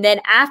commitment. And then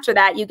after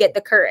that, you get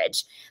the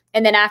courage.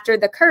 And then after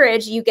the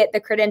courage, you get the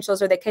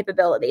credentials or the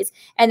capabilities.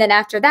 And then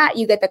after that,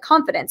 you get the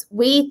confidence.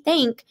 We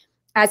think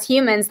as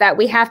humans that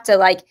we have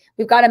to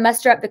we've got to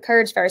muster up the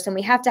courage first, and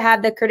we have to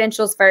have the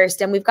credentials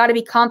first, and we've got to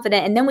be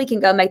confident, and then we can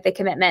go make the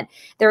commitment.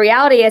 The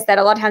reality is that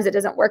a lot of times it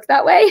doesn't work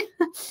that way.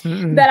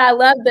 But I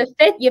love the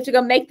 5th. You have to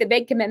go make the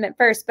big commitment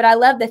first. But I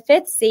love the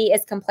 5th C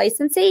is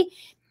complacency.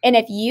 And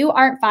if you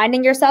aren't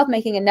finding yourself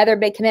making another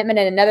big commitment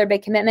and another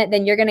big commitment,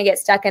 then you're going to get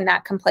stuck in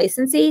that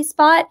complacency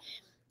spot.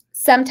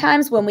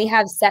 Sometimes when we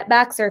have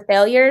setbacks or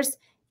failures,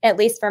 at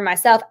least for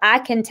myself, I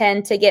can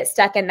tend to get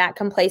stuck in that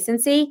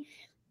complacency.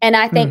 And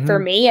I think for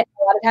me, a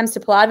lot of times to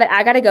pull out of it,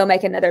 I got to go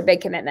make another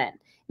big commitment,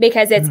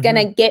 because it's going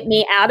to get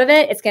me out of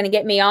it. It's going to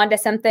get me onto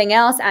something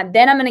else. And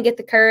then I'm going to get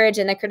the courage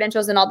and the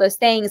credentials and all those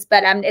things.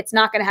 But it's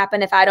not going to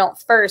happen if I don't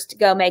first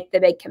go make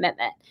the big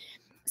commitment.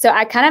 So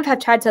I kind of have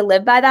tried to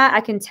live by that. I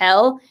can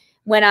tell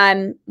when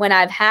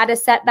I've had a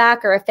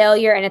setback or a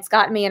failure and it's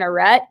gotten me in a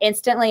rut,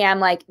 instantly I'm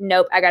like,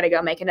 nope, I got to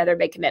go make another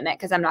big commitment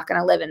because I'm not going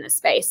to live in this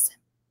space.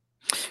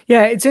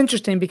 Yeah, it's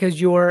interesting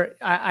because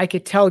I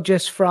could tell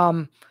just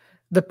from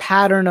the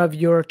pattern of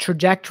your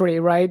trajectory,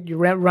 right? You're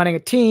running a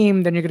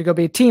team, then you're going to go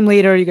be a team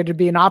leader, you're going to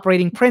be an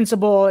operating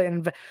principal,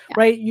 and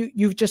right,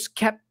 you just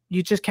kept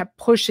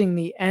pushing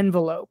the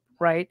envelope,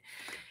 right?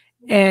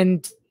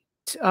 And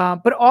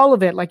but all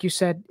of it, like you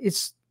said,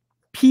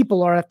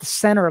 people are at the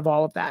center of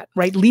all of that,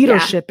 right?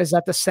 Leadership is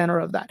at the center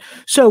of that.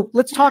 So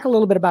let's talk a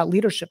little bit about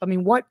leadership. I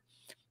mean,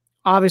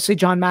 obviously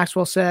John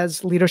Maxwell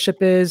says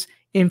leadership is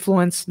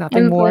influence,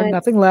 nothing more,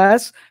 nothing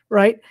less,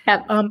 right?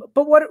 Yep.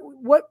 But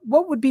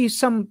what would be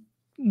some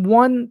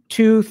 1,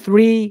 2,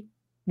 3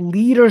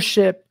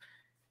 leadership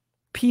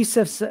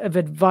pieces of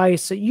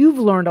advice that you've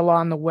learned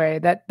along the way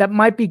that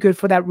might be good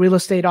for that real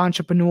estate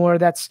entrepreneur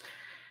that's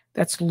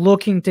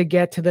looking to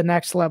get to the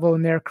next level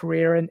in their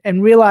career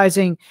and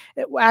realizing,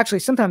 actually,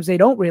 sometimes they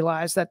don't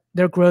realize that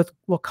their growth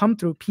will come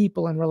through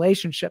people and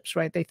relationships,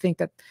 right? They think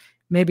that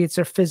maybe it's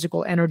their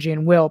physical energy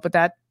and will, but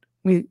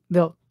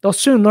they'll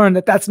soon learn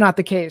that that's not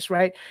the case,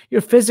 right?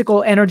 Your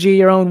physical energy,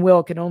 your own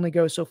will can only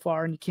go so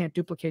far, and you can't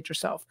duplicate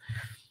yourself.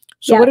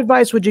 So what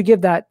advice would you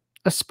give that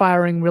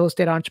aspiring real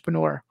estate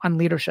entrepreneur on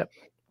leadership?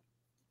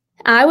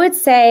 I would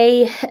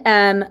say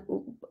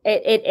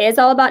it is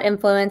all about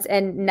influence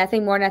and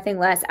nothing more, nothing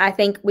less. I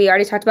think we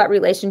already talked about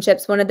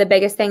relationships. One of the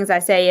biggest things I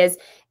say is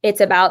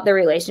it's about the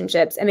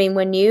relationships. I mean,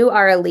 when you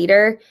are a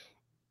leader,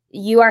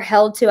 you are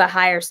held to a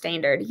higher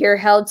standard. You're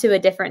held to a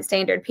different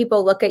standard.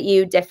 People look at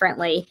you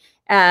differently.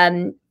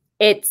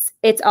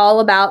 It's all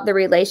about the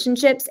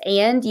relationships,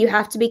 and you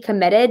have to be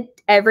committed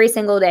every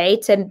single day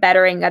to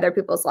bettering other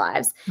people's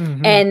lives.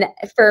 Mm-hmm. And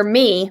for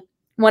me,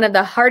 one of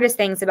the hardest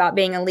things about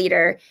being a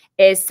leader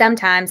is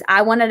sometimes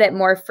I wanted it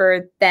more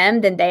for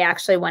them than they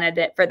actually wanted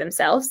it for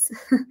themselves.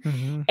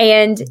 Mm-hmm.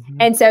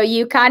 And so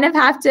you kind of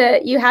have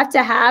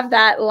to have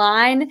that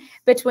line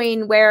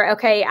between where,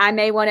 okay, I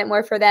may want it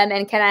more for them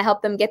and can I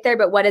help them get there,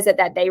 but what is it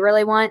that they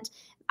really want?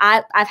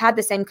 I've had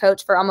the same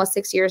coach for almost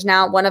 6 years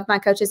now. One of my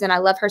coaches, and I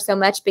love her so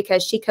much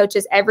because she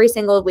coaches every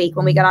single week.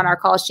 When we get on our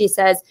call, she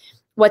says,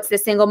 what's the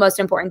single most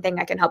important thing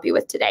I can help you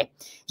with today?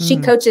 She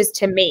coaches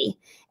to me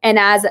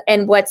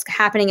and what's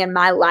happening in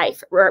my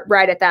life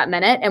right at that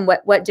minute. And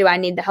what do I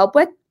need the help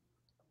with?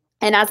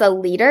 And as a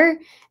leader,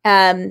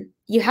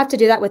 you have to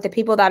do that with the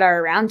people that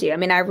are around you. I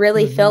mean, I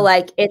really feel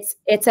like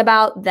it's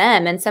about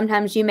them. And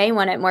sometimes you may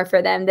want it more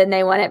for them than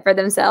they want it for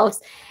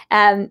themselves.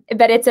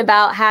 But it's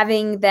about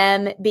having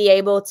them be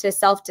able to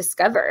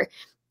self-discover.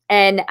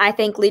 And I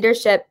think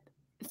leadership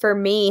for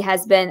me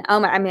has been,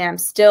 I'm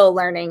still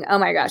learning. Oh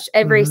my gosh,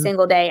 every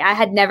single day. I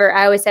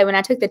always say when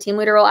I took the team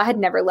leader role, I had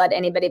never led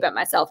anybody but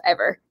myself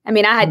ever. I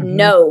mean, I had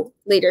no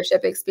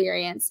leadership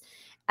experience.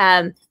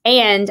 And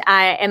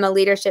I am a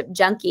leadership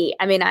junkie.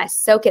 I mean, I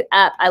soak it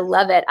up. I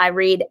love it. I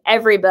read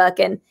every book.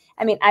 And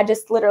I mean, I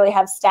just literally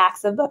have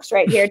stacks of books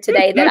right here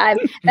today that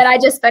I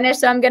just finished.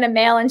 So I'm going to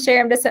mail and share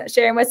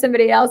them with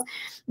somebody else.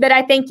 But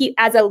I think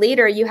as a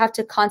leader, you have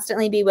to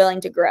constantly be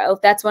willing to grow.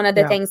 That's one of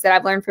the things that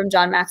I've learned from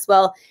John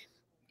Maxwell.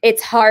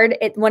 It's hard.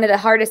 One of the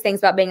hardest things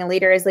about being a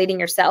leader is leading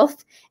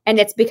yourself. And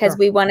it's because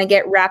we want to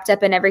get wrapped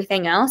up in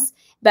everything else.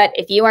 But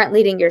if you aren't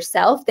leading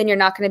yourself, then you're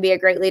not going to be a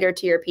great leader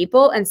to your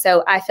people. And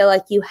so I feel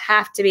like you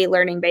have to be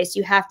learning based.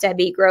 You have to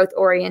be growth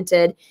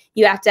oriented.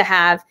 You have to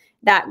have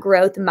that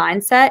growth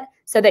mindset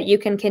so that you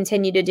can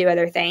continue to do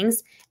other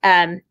things.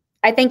 I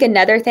think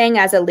another thing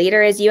as a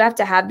leader is you have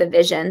to have the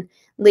vision.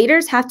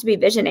 Leaders have to be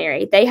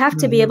visionary. They have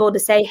to be able to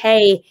say,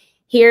 hey,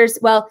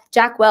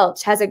 Jack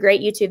Welch has a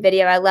great YouTube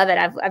video. I love it.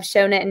 I've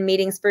shown it in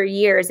meetings for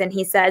years. And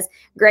he says,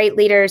 great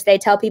leaders, they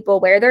tell people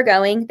where they're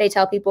going. They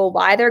tell people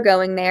why they're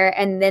going there.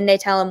 And then they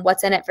tell them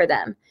what's in it for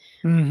them.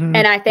 And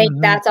I think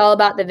that's all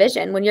about the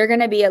vision. When you're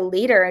going to be a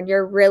leader and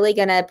you're really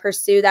going to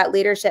pursue that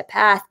leadership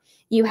path,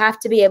 you have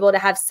to be able to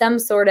have some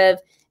sort of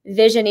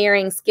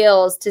visioneering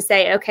skills to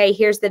say, okay,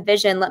 here's the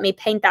vision. Let me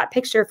paint that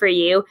picture for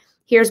you.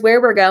 Here's where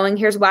we're going.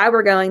 Here's why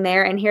we're going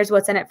there. And here's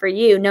what's in it for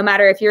you. No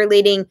matter if you're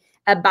leading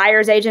a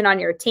buyer's agent on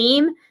your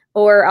team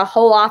or a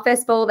whole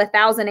office full of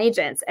 1,000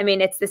 agents. I mean,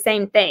 it's the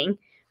same thing.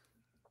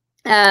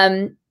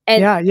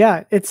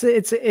 It's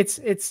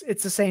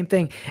the same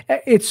thing.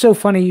 It's so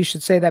funny you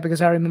should say that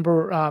because I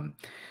remember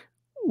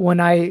when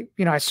I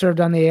served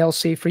on the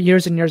ALC for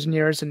years and years and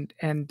years,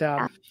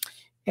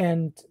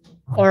 and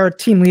our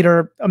team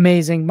leader,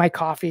 amazing, Mike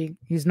Coffey.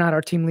 He's not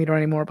our team leader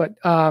anymore, but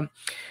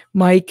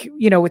Mike,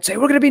 would say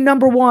we're going to be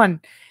number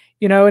one.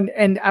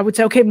 And I would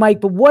say, okay,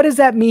 Mike, but what does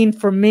that mean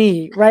for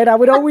me? Right. I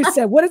would always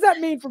say, what does that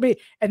mean for me?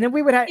 And then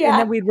we would and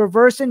then we'd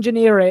reverse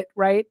engineer it.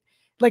 Right.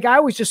 Like I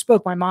always just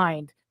spoke my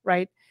mind.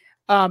 Right.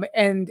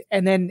 And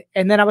then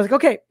I was like,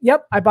 okay,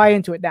 yep, I buy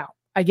into it now.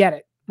 I get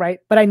it. Right.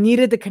 But I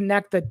needed to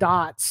connect the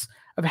dots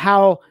of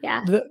how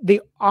the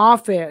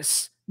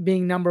office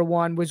being number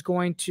one was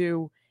going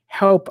to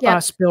help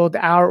us build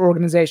our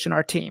organization,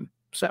 our team.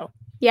 So.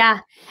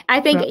 Yeah,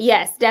 I think, Yeah,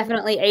 yes,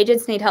 definitely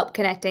agents need help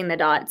connecting the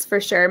dots for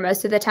sure.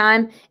 Most of the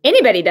time,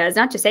 anybody does,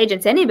 not just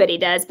agents, anybody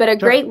does, but a sure.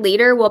 great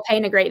leader will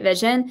paint a great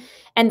vision.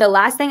 And the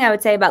last thing I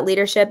would say about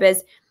leadership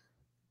is,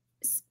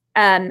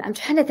 I'm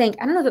trying to think,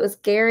 I don't know if it was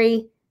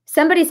Gary.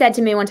 Somebody said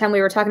to me one time,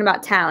 we were talking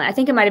about talent. I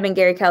think it might have been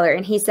Gary Keller.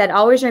 And he said,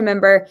 always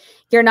remember,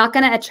 you're not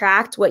going to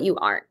attract what you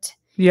aren't.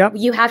 Yep.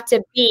 You have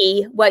to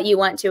be what you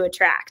want to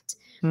attract.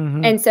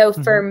 Mm-hmm. And so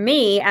Mm-hmm. for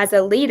me as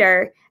a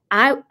leader,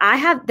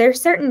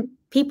 there's certain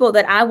people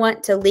that I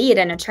want to lead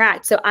and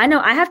attract. So I know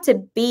I have to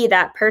be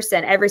that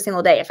person every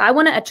single day. If I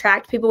want to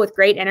attract people with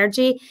great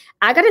energy,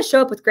 I got to show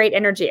up with great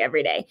energy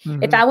every day.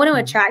 Mm-hmm. If I want to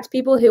attract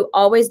people who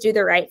always do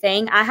the right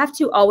thing, I have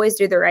to always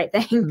do the right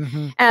thing.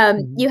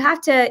 Mm-hmm. You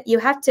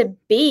have to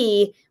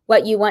be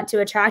what you want to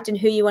attract and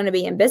who you want to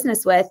be in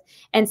business with.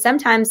 And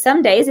sometimes,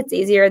 some days it's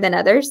easier than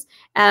others.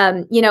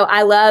 I'm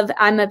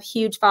a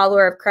huge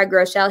follower of Craig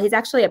Rochelle. He's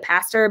actually a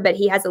pastor, but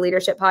he has a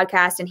leadership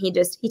podcast and he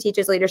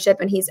teaches leadership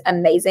and he's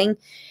amazing.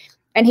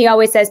 And he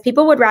always says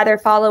people would rather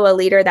follow a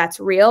leader that's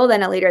real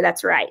than a leader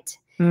that's right.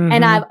 Mm-hmm.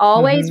 And I've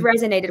always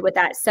resonated with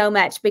that so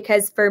much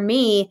because for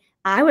me,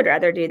 I would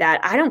rather do that.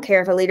 I don't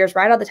care if a leader's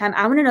right all the time.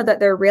 I want to know that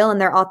they're real and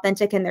they're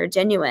authentic and they're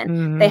genuine.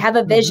 Mm-hmm. They have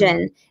a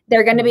vision.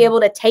 They're going to be able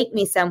to take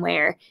me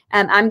somewhere.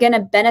 I'm going to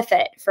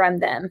benefit from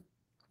them.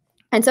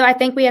 And so I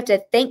think we have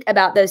to think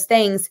about those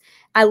things.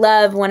 I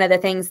love one of the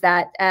things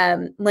that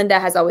Linda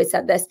has always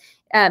said this.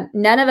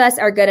 None of us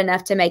are good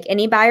enough to make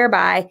any buyer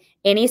buy,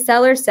 any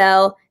seller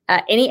sell,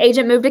 any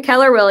agent move to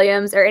Keller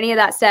Williams or any of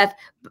that stuff.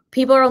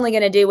 People are only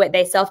going to do what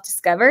they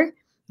self-discover.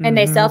 And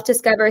they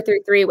self-discover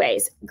through three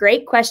ways: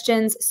 great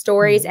questions,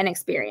 stories, and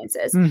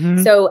experiences.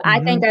 So I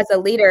think as a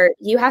leader,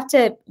 you have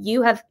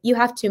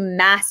to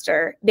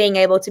master being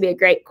able to be a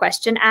great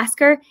question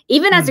asker.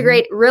 Even as a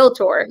great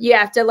realtor, you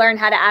have to learn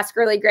how to ask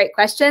really great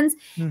questions.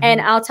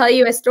 And I'll tell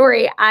you a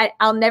story.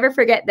 I'll never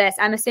forget this.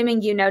 I'm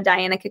assuming you know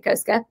Diana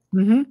Kokoska.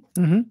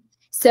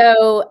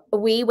 So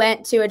we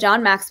went to a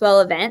John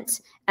Maxwell event.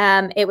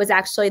 It was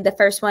actually the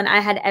first one I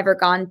had ever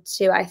gone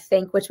to, I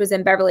think, which was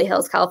in Beverly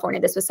Hills,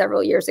 California. This was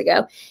several years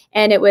ago.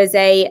 And it was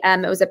a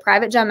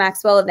private John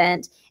Maxwell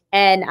event.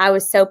 And I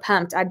was so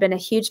pumped. I'd been a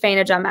huge fan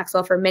of John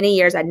Maxwell for many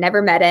years. I'd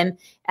never met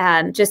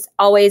him. Just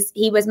always,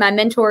 he was my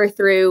mentor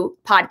through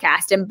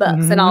podcasts and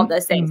books and all of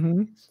those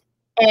things.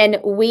 And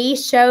we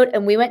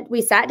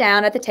sat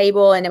down at the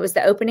table and it was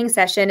the opening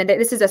session. And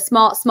this is a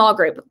small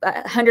group,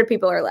 100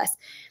 people or less.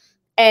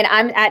 And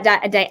I'm at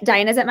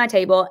Diana's at my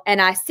table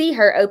and I see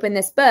her open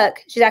this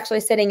book. She's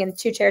actually sitting in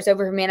 2 chairs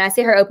over from me. And I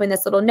see her open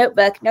this little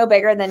notebook, no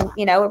bigger than,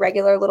 a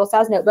regular little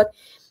size notebook.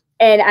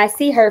 And I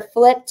see her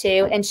flip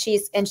to, and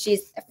she's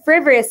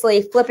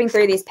frivolously flipping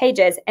through these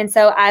pages. And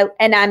so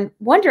I'm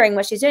wondering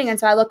what she's doing. And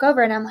so I look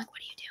over and I'm like, what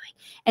are you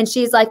doing? And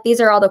she's like, these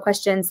are all the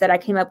questions that I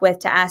came up with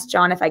to ask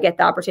John if I get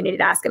the opportunity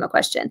to ask him a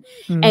question.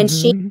 And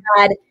she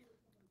had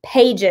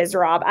pages,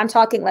 Rob. I'm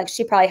talking like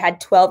she probably had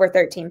 12 or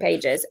 13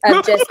 pages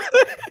of just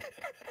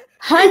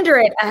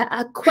 100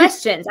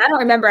 questions. I don't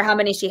remember how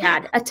many she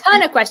had, a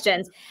ton of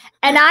questions.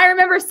 And I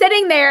remember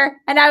sitting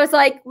there and I was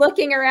like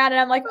looking around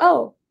and I'm like,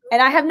 oh,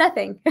 and I have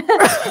nothing. and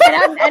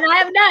I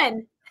have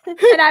none.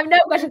 And I have no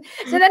questions.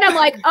 So then I'm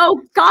like,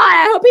 oh God,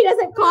 I hope he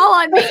doesn't call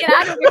on me and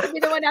I don't get to be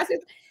the one asking.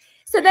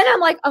 So then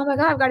I'm like, oh my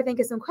God, I've got to think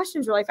of some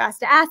questions really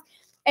fast to ask.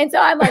 And so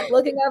I'm like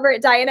looking over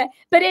at Diana,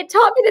 but it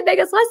taught me the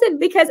biggest lesson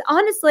because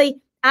honestly,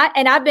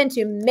 I've been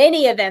to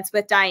many events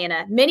with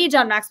Diana, many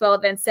John Maxwell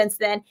events since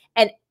then.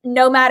 And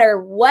no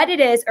matter what it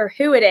is or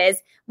who it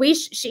is,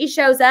 she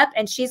shows up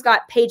and she's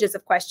got pages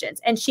of questions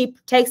and she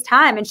takes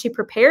time and she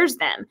prepares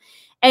them.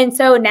 And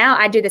so now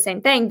I do the same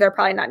thing. They're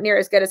probably not near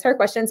as good as her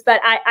questions, but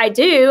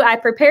I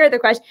prepare the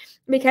question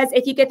because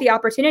if you get the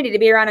opportunity to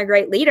be around a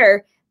great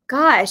leader,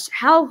 gosh,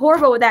 how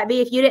horrible would that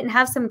be if you didn't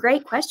have some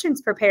great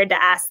questions prepared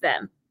to ask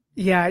them?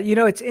 Yeah.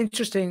 It's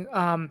interesting.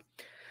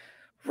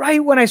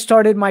 Right when I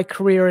started my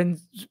career in,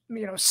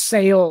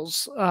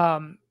 sales,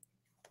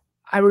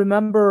 I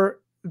remember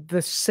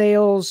the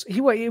sales. He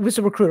was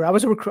a recruiter. I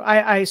was a recruiter.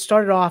 I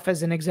started off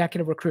as an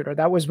executive recruiter.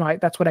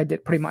 That's what I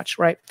did pretty much.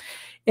 Right.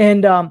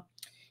 And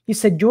he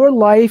said, your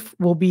life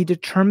will be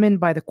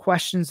determined by the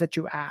questions that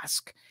you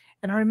ask.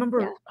 And I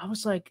remember I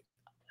was like,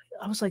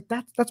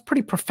 that's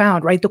pretty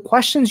profound, right? The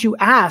questions you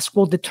ask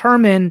will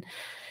determine,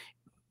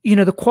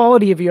 the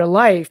quality of your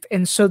life.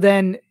 And so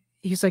then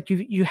he's like,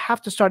 you have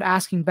to start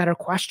asking better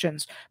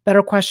questions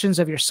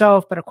of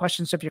yourself, better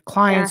questions of your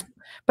clients,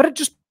 but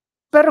just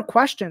better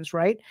questions,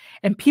 right?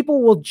 And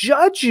people will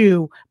judge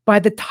you by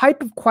the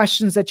type of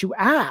questions that you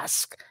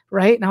ask,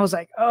 right? And I was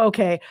like, oh,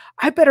 okay,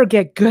 I better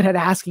get good at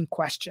asking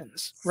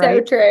questions,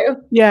 right? So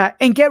true. Yeah,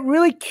 and get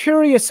really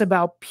curious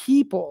about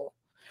people,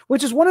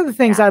 which is one of the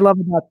things I love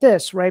about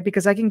this, right?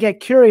 Because I can get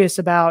curious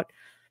about,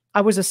 I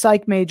was a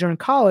psych major in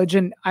college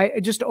and I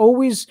just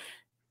always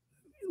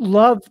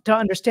love to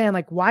understand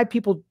like why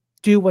people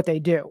do what they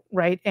do,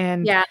 right?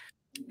 And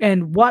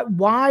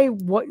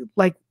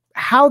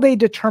how they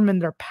determine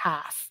their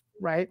path,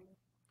 right?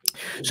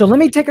 So let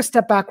me take a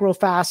step back real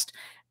fast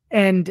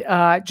and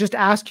just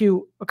ask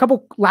you a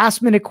couple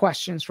last minute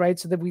questions, right?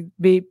 So that we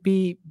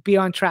be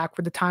on track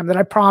for the time that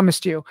I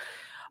promised you.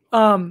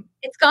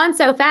 It's gone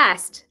so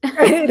fast.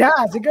 It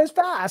has. It goes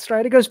fast,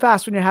 right? It goes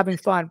fast when you're having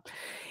fun.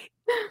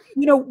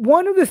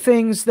 One of the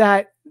things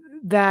that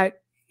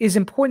is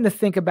important to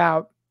think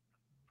about,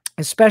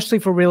 especially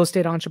for real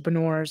estate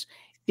entrepreneurs,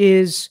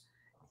 is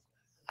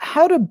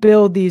how to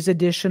build these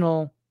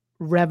additional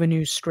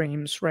revenue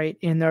streams, right,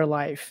 in their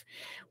life,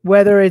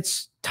 whether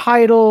it's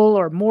title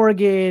or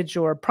mortgage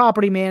or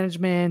property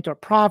management or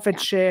profit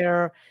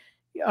share.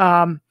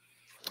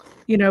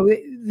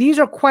 These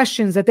are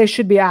questions that they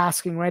should be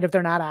asking, right? If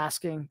they're not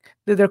asking,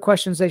 they're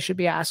questions they should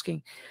be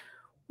asking.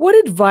 What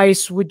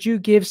advice would you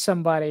give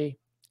somebody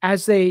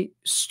as they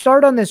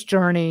start on this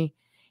journey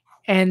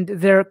and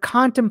they're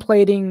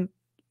contemplating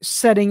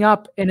setting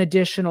up an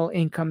additional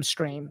income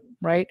stream,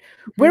 right?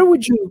 Where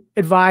would you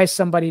advise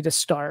somebody to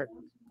start?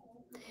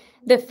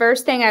 The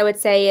first thing I would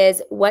say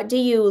is, what do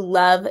you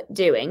love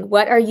doing?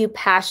 What are you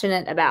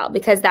passionate about?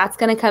 Because that's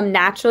going to come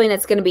naturally and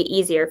it's going to be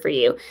easier for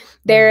you.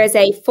 There is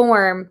a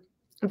form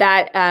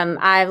that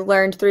I've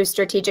learned through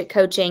strategic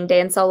coaching,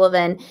 Dan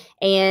Sullivan,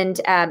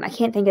 and I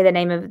can't think of the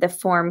name of the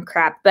form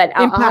crap, but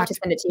I'll have to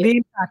send it to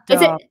you.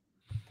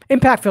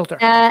 Impact filter.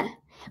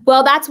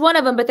 Well, that's one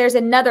of them, but there's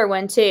another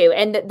one too.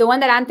 And the one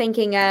that I'm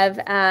thinking of,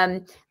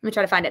 let me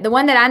try to find it. The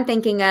one that I'm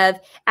thinking of,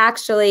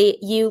 actually,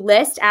 you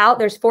list out,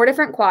 there's 4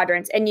 different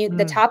quadrants, and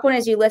the top one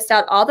is you list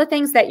out all the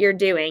things that you're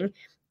doing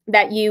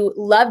that you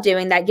love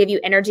doing, that give you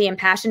energy and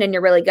passion and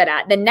you're really good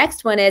at. The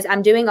next one is,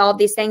 I'm doing all of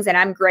these things and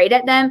I'm great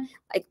at them.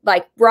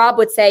 Like Rob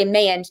would say,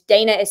 man,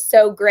 Dana is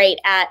so great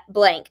at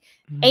blank.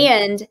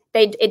 And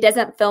it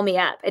doesn't fill me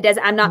up.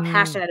 I'm not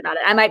passionate about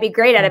it. I might be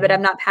great at it, but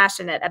I'm not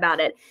passionate about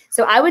it.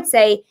 So I would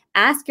say,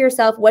 ask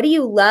yourself, what do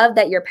you love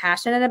that you're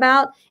passionate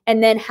about?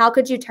 And then how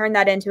could you turn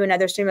that into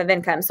another stream of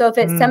income? So if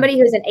it's somebody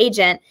who's an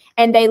agent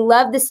and they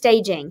love the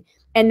staging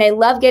and they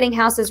love getting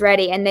houses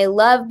ready and they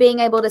love being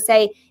able to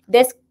say,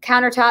 this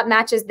countertop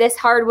matches this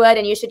hardwood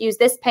and you should use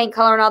this paint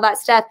color and all that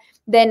stuff,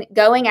 then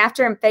going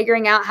after and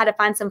figuring out how to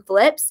find some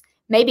flips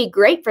may be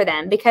great for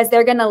them, because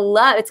they're going to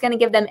love, it's going to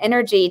give them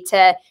energy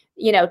to,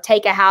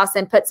 take a house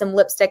and put some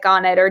lipstick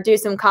on it or do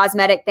some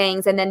cosmetic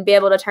things and then be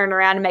able to turn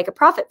around and make a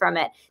profit from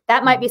it.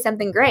 That might be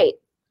something great.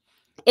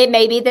 It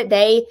may be that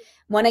they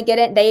want to get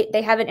it.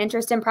 They have an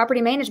interest in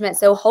property management.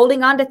 So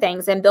holding on to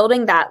things and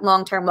building that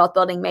long-term wealth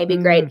building may be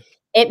great.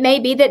 It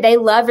may be that they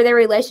love their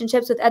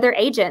relationships with other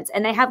agents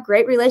and they have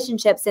great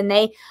relationships and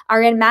they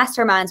are in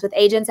masterminds with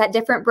agents at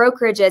different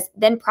brokerages.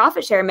 Then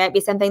profit share might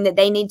be something that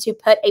they need to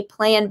put a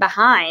plan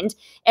behind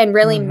and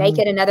really make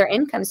it another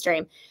income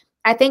stream.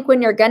 I think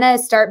when you're going to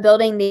start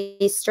building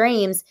these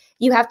streams,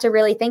 you have to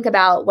really think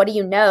about, what do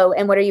you know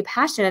and what are you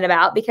passionate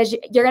about? Because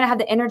you're going to have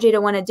the energy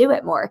to want to do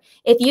it more.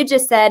 If you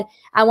just said,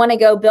 I want to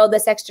go build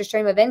this extra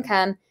stream of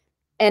income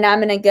and I'm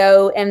going to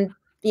go and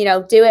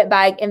do it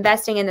by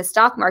investing in the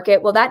stock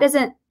market. Well,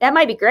 that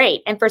might be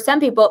great. And for some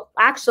people,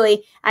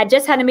 actually, I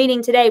just had a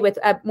meeting today with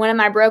one of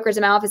my brokers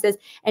in my offices,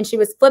 and she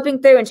was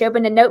flipping through and she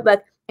opened a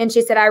notebook and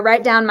she said, I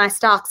write down my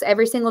stocks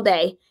every single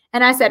day.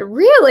 And I said,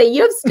 really?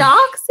 You have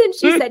stocks? And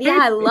she said, yeah,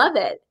 I love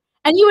it.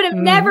 And you would have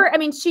never,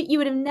 you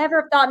would have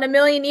never thought in a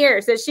million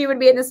years that she would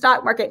be in the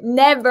stock market.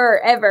 Never,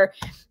 ever.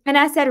 And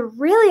I said,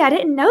 really? I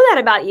didn't know that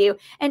about you.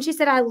 And she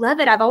said, I love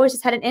it. I've always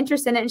just had an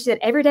interest in it. And she said,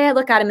 every day I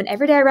look at them and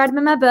every day I write them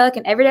in my book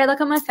and every day I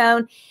look on my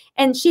phone.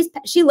 And she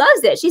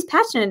loves it. She's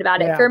passionate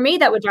about it. Yeah. For me,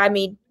 that would drive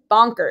me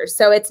bonkers.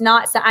 So it's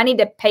not, so I need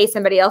to pay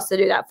somebody else to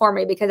do that for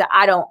me because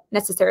I don't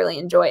necessarily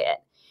enjoy it.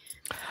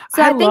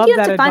 So I think you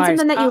have to find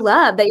something that you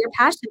love, that you're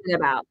passionate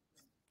about.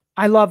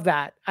 I love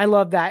that. I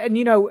love that. And,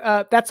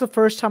 that's the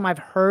first time I've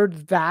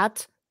heard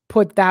that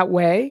put that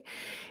way.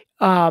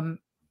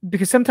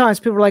 Because sometimes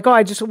people are like, oh,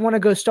 I just want to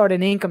go start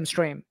an income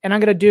stream and I'm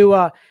going to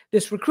do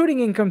this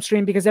recruiting income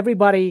stream because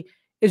everybody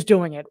is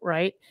doing it.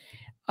 Right.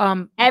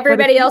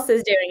 Everybody else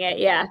is doing it.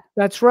 Yeah,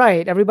 that's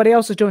right. Everybody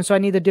else is doing it. So I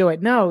need to do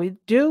it. No,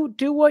 do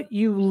what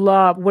you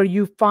love, where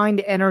you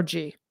find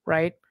energy.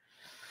 Right.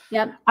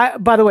 Yep.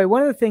 By the way,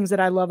 one of the things that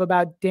I love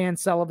about Dan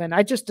Sullivan,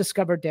 I just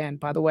discovered Dan,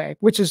 by the way,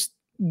 which is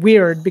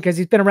weird because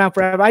he's been around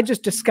forever. I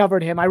just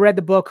discovered him. I read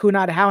the book Who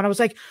Not How, and I was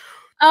like,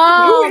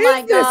 oh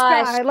my this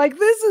guy? Like,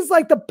 this is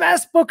like the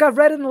best book I've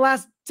read in the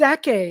last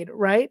decade,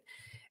 right?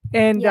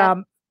 And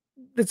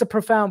it's a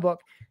profound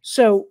book.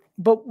 So,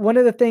 but one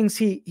of the things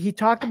he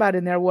talked about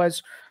in there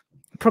was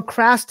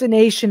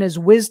procrastination is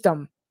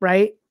wisdom,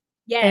 right?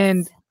 Yes.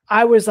 And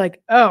I was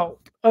like, oh,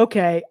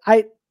 okay,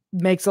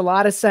 makes a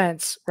lot of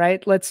sense,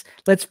 right? Let's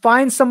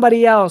find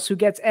somebody else who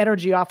gets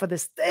energy off of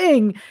this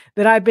thing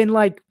that I've been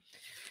like,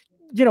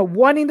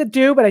 wanting to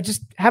do, but I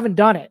just haven't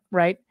done it,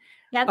 right?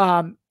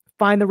 Yep.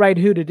 Find the right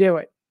who to do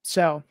it.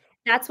 So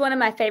that's one of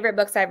my favorite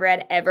books I've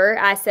read ever.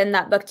 I send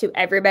that book to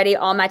everybody.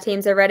 All my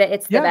teams have read it.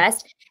 It's the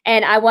best.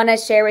 And I want to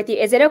share with you,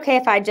 is it okay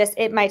if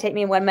it might take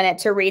me 1 minute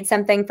to read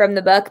something from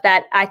the book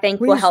that I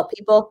think will help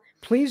people?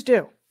 Please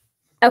do.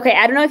 Okay,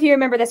 I don't know if you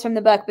remember this from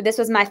the book, but this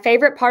was my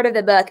favorite part of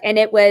the book, and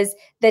it was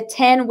the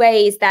 10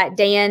 ways that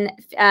Dan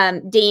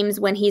deems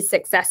when he's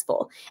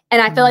successful.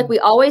 And I feel like we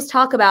always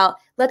talk about,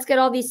 let's get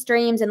all these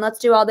streams and let's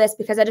do all this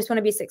because I just want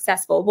to be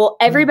successful. Well,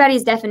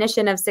 everybody's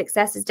definition of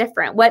success is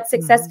different. What's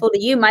successful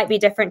to you might be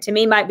different to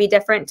me, might be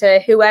different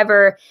to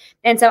whoever.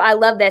 And so I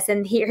love this.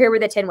 And here were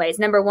the 10 ways.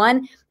 Number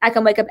 1, I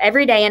can wake up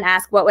every day and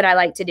ask, what would I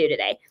like to do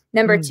today?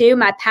 Number 2,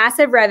 my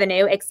passive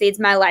revenue exceeds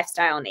my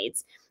lifestyle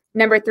needs.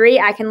 Number 3,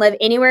 I can live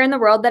anywhere in the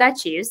world that I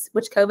choose,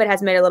 which COVID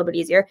has made a little bit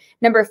easier.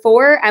 Number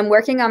 4, I'm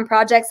working on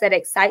projects that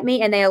excite me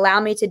and they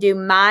allow me to do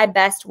my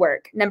best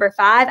work. Number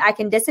 5, I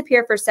can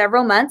disappear for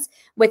several months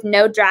with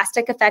no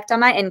drastic effect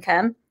on my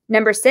income.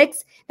 Number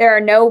 6, there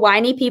are no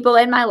whiny people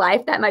in my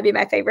life. That might be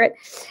my favorite.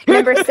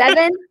 Number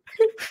 7,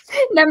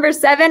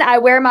 I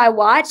wear my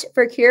watch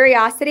for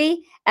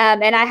curiosity.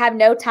 And I have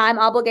no time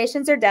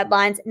obligations or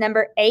deadlines.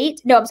 Number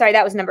 8, no, I'm sorry,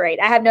 that was number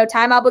 8. I have no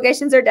time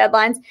obligations or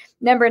deadlines.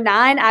 Number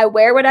 9, I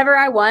wear whatever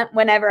I want,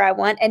 whenever I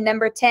want. And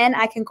number 10,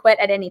 I can quit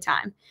at any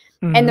time.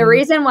 And the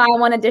reason why I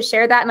wanted to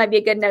share that might be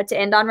a good note to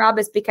end on, Rob,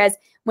 is because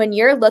when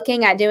you're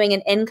looking at doing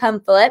an income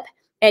flip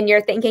and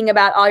you're thinking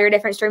about all your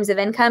different streams of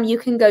income, you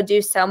can go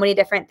do so many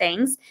different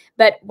things.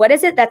 But what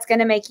is it that's going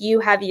to make you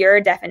have your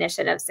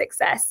definition of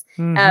success?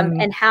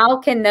 And how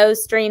can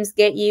those streams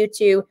get you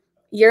to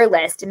your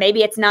list?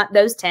 Maybe it's not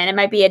those 10, it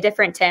might be a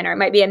different 10, or it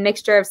might be a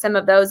mixture of some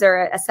of those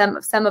or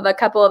some of a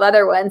couple of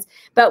other ones.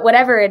 But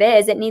whatever it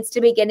is, it needs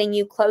to be getting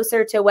you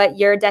closer to what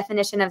your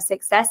definition of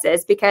success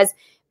is, because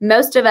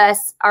most of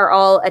us are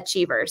all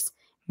achievers.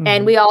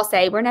 And we all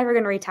say, we're never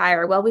going to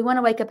retire. Well, we want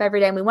to wake up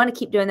every day and we want to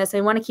keep doing this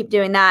and we want to keep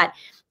doing that.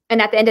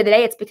 And at the end of the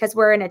day, it's because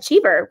we're an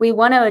achiever. We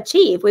want to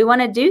achieve. We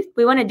want to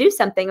do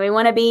something. We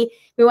want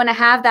to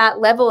have that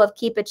level of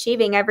keep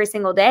achieving every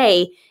single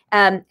day.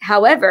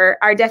 However,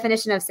 our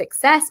definition of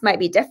success might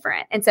be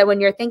different. And so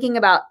when you're thinking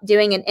about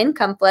doing an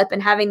income flip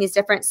and having these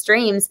different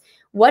streams,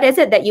 what is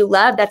it that you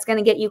love that's going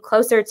to get you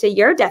closer to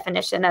your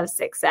definition of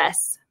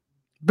success?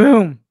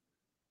 Boom.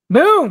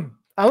 Boom.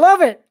 I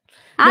love it.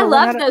 I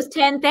love those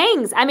 10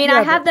 things. I mean,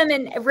 I have them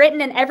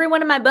written in every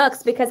one of my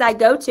books because I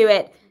go to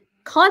it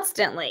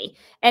constantly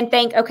and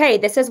think, okay,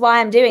 this is why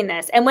I'm doing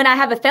this. And when I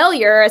have a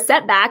failure or a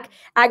setback,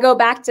 I go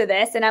back to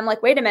this and I'm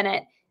like, wait a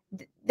minute,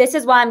 this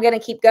is why I'm going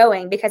to keep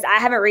going, because I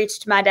haven't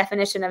reached my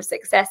definition of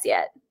success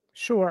yet.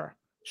 Sure.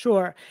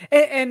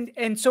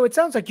 And so it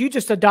sounds like you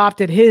just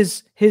adopted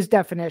his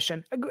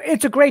definition.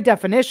 It's a great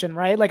definition,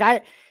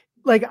 right?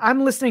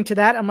 I'm listening to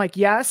that. I'm like,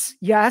 yes.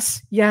 Yeah.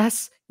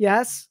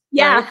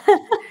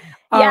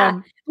 Right?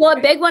 Yeah. Well, a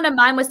big one of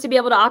mine was to be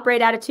able to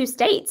operate out of 2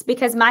 states,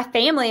 because my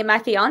family and my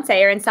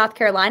fiance are in South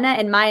Carolina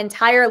and my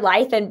entire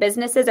life and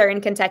businesses are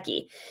in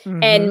Kentucky.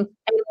 And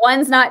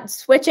one's not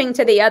switching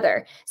to the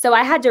other. So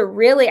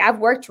I've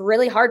worked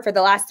really hard for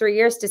the last 3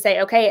 years to say,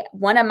 okay,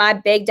 one of my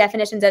big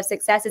definitions of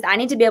success is I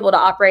need to be able to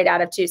operate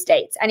out of 2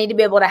 states. I need to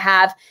be able to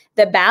have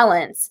the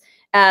balance.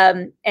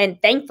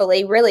 And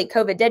thankfully, really,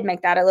 COVID did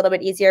make that a little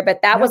bit easier, but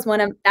that's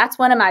one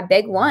of my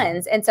big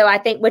ones. And so I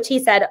think, which he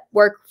said,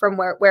 work from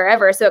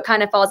wherever. So it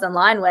kind of falls in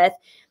line with,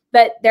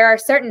 but there are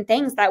certain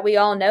things that we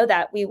all know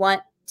that we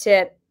want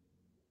to,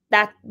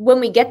 that when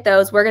we get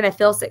those, we're going to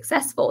feel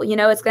successful. You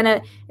know, it's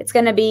going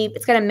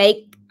to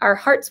make our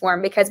hearts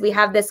warm because we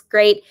have this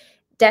great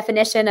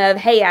definition of,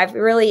 hey, I've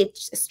really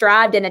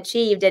strived and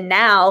achieved. And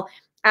now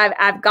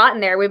I've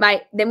gotten there. We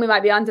might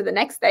be on to the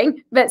next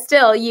thing, but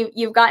still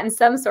you've gotten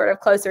some sort of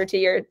closer to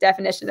your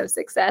definition of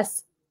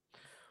success.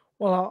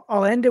 Well,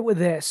 I'll end it with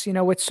this. You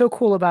know, what's so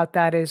cool about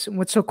that is,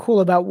 what's so cool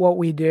about what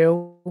we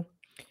do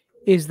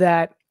is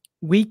that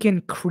we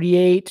can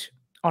create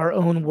our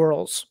own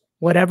worlds,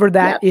 whatever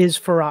that is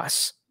for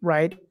us,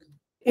 right?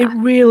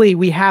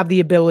 We have the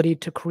ability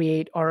to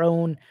create our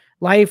own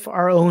life,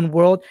 our own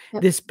world.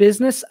 This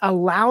business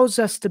allows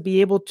us to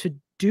be able to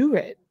do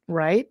it.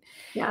 Right.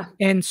 Yeah.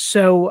 And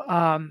so,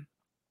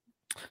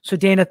 so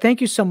Dana, thank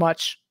you so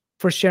much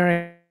for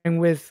sharing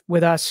with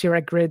us here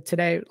at Grid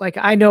today. Like,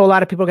 I know a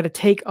lot of people are going to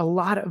take a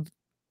lot of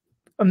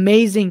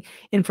amazing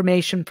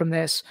information from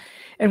this,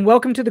 and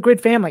welcome to the Grid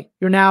family.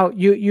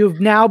 You've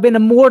now been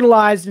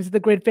immortalized into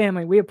the Grid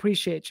family. We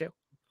appreciate you.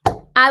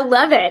 I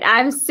love it.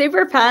 I'm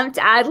super pumped.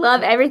 I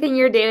love everything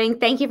you're doing.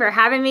 Thank you for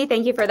having me.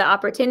 Thank you for the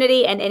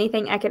opportunity, and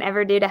anything I can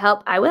ever do to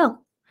help, I will.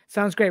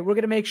 Sounds great. We're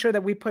going to make sure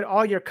that we put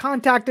all your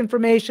contact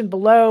information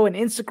below, and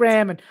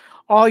Instagram, and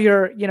all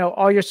your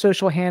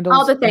social handles.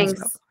 All the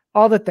things.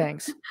 All the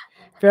things.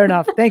 Fair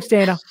enough. Thanks,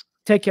 Dana.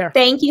 Take care.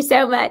 Thank you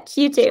so much.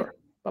 You too. Sure.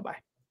 Bye-bye.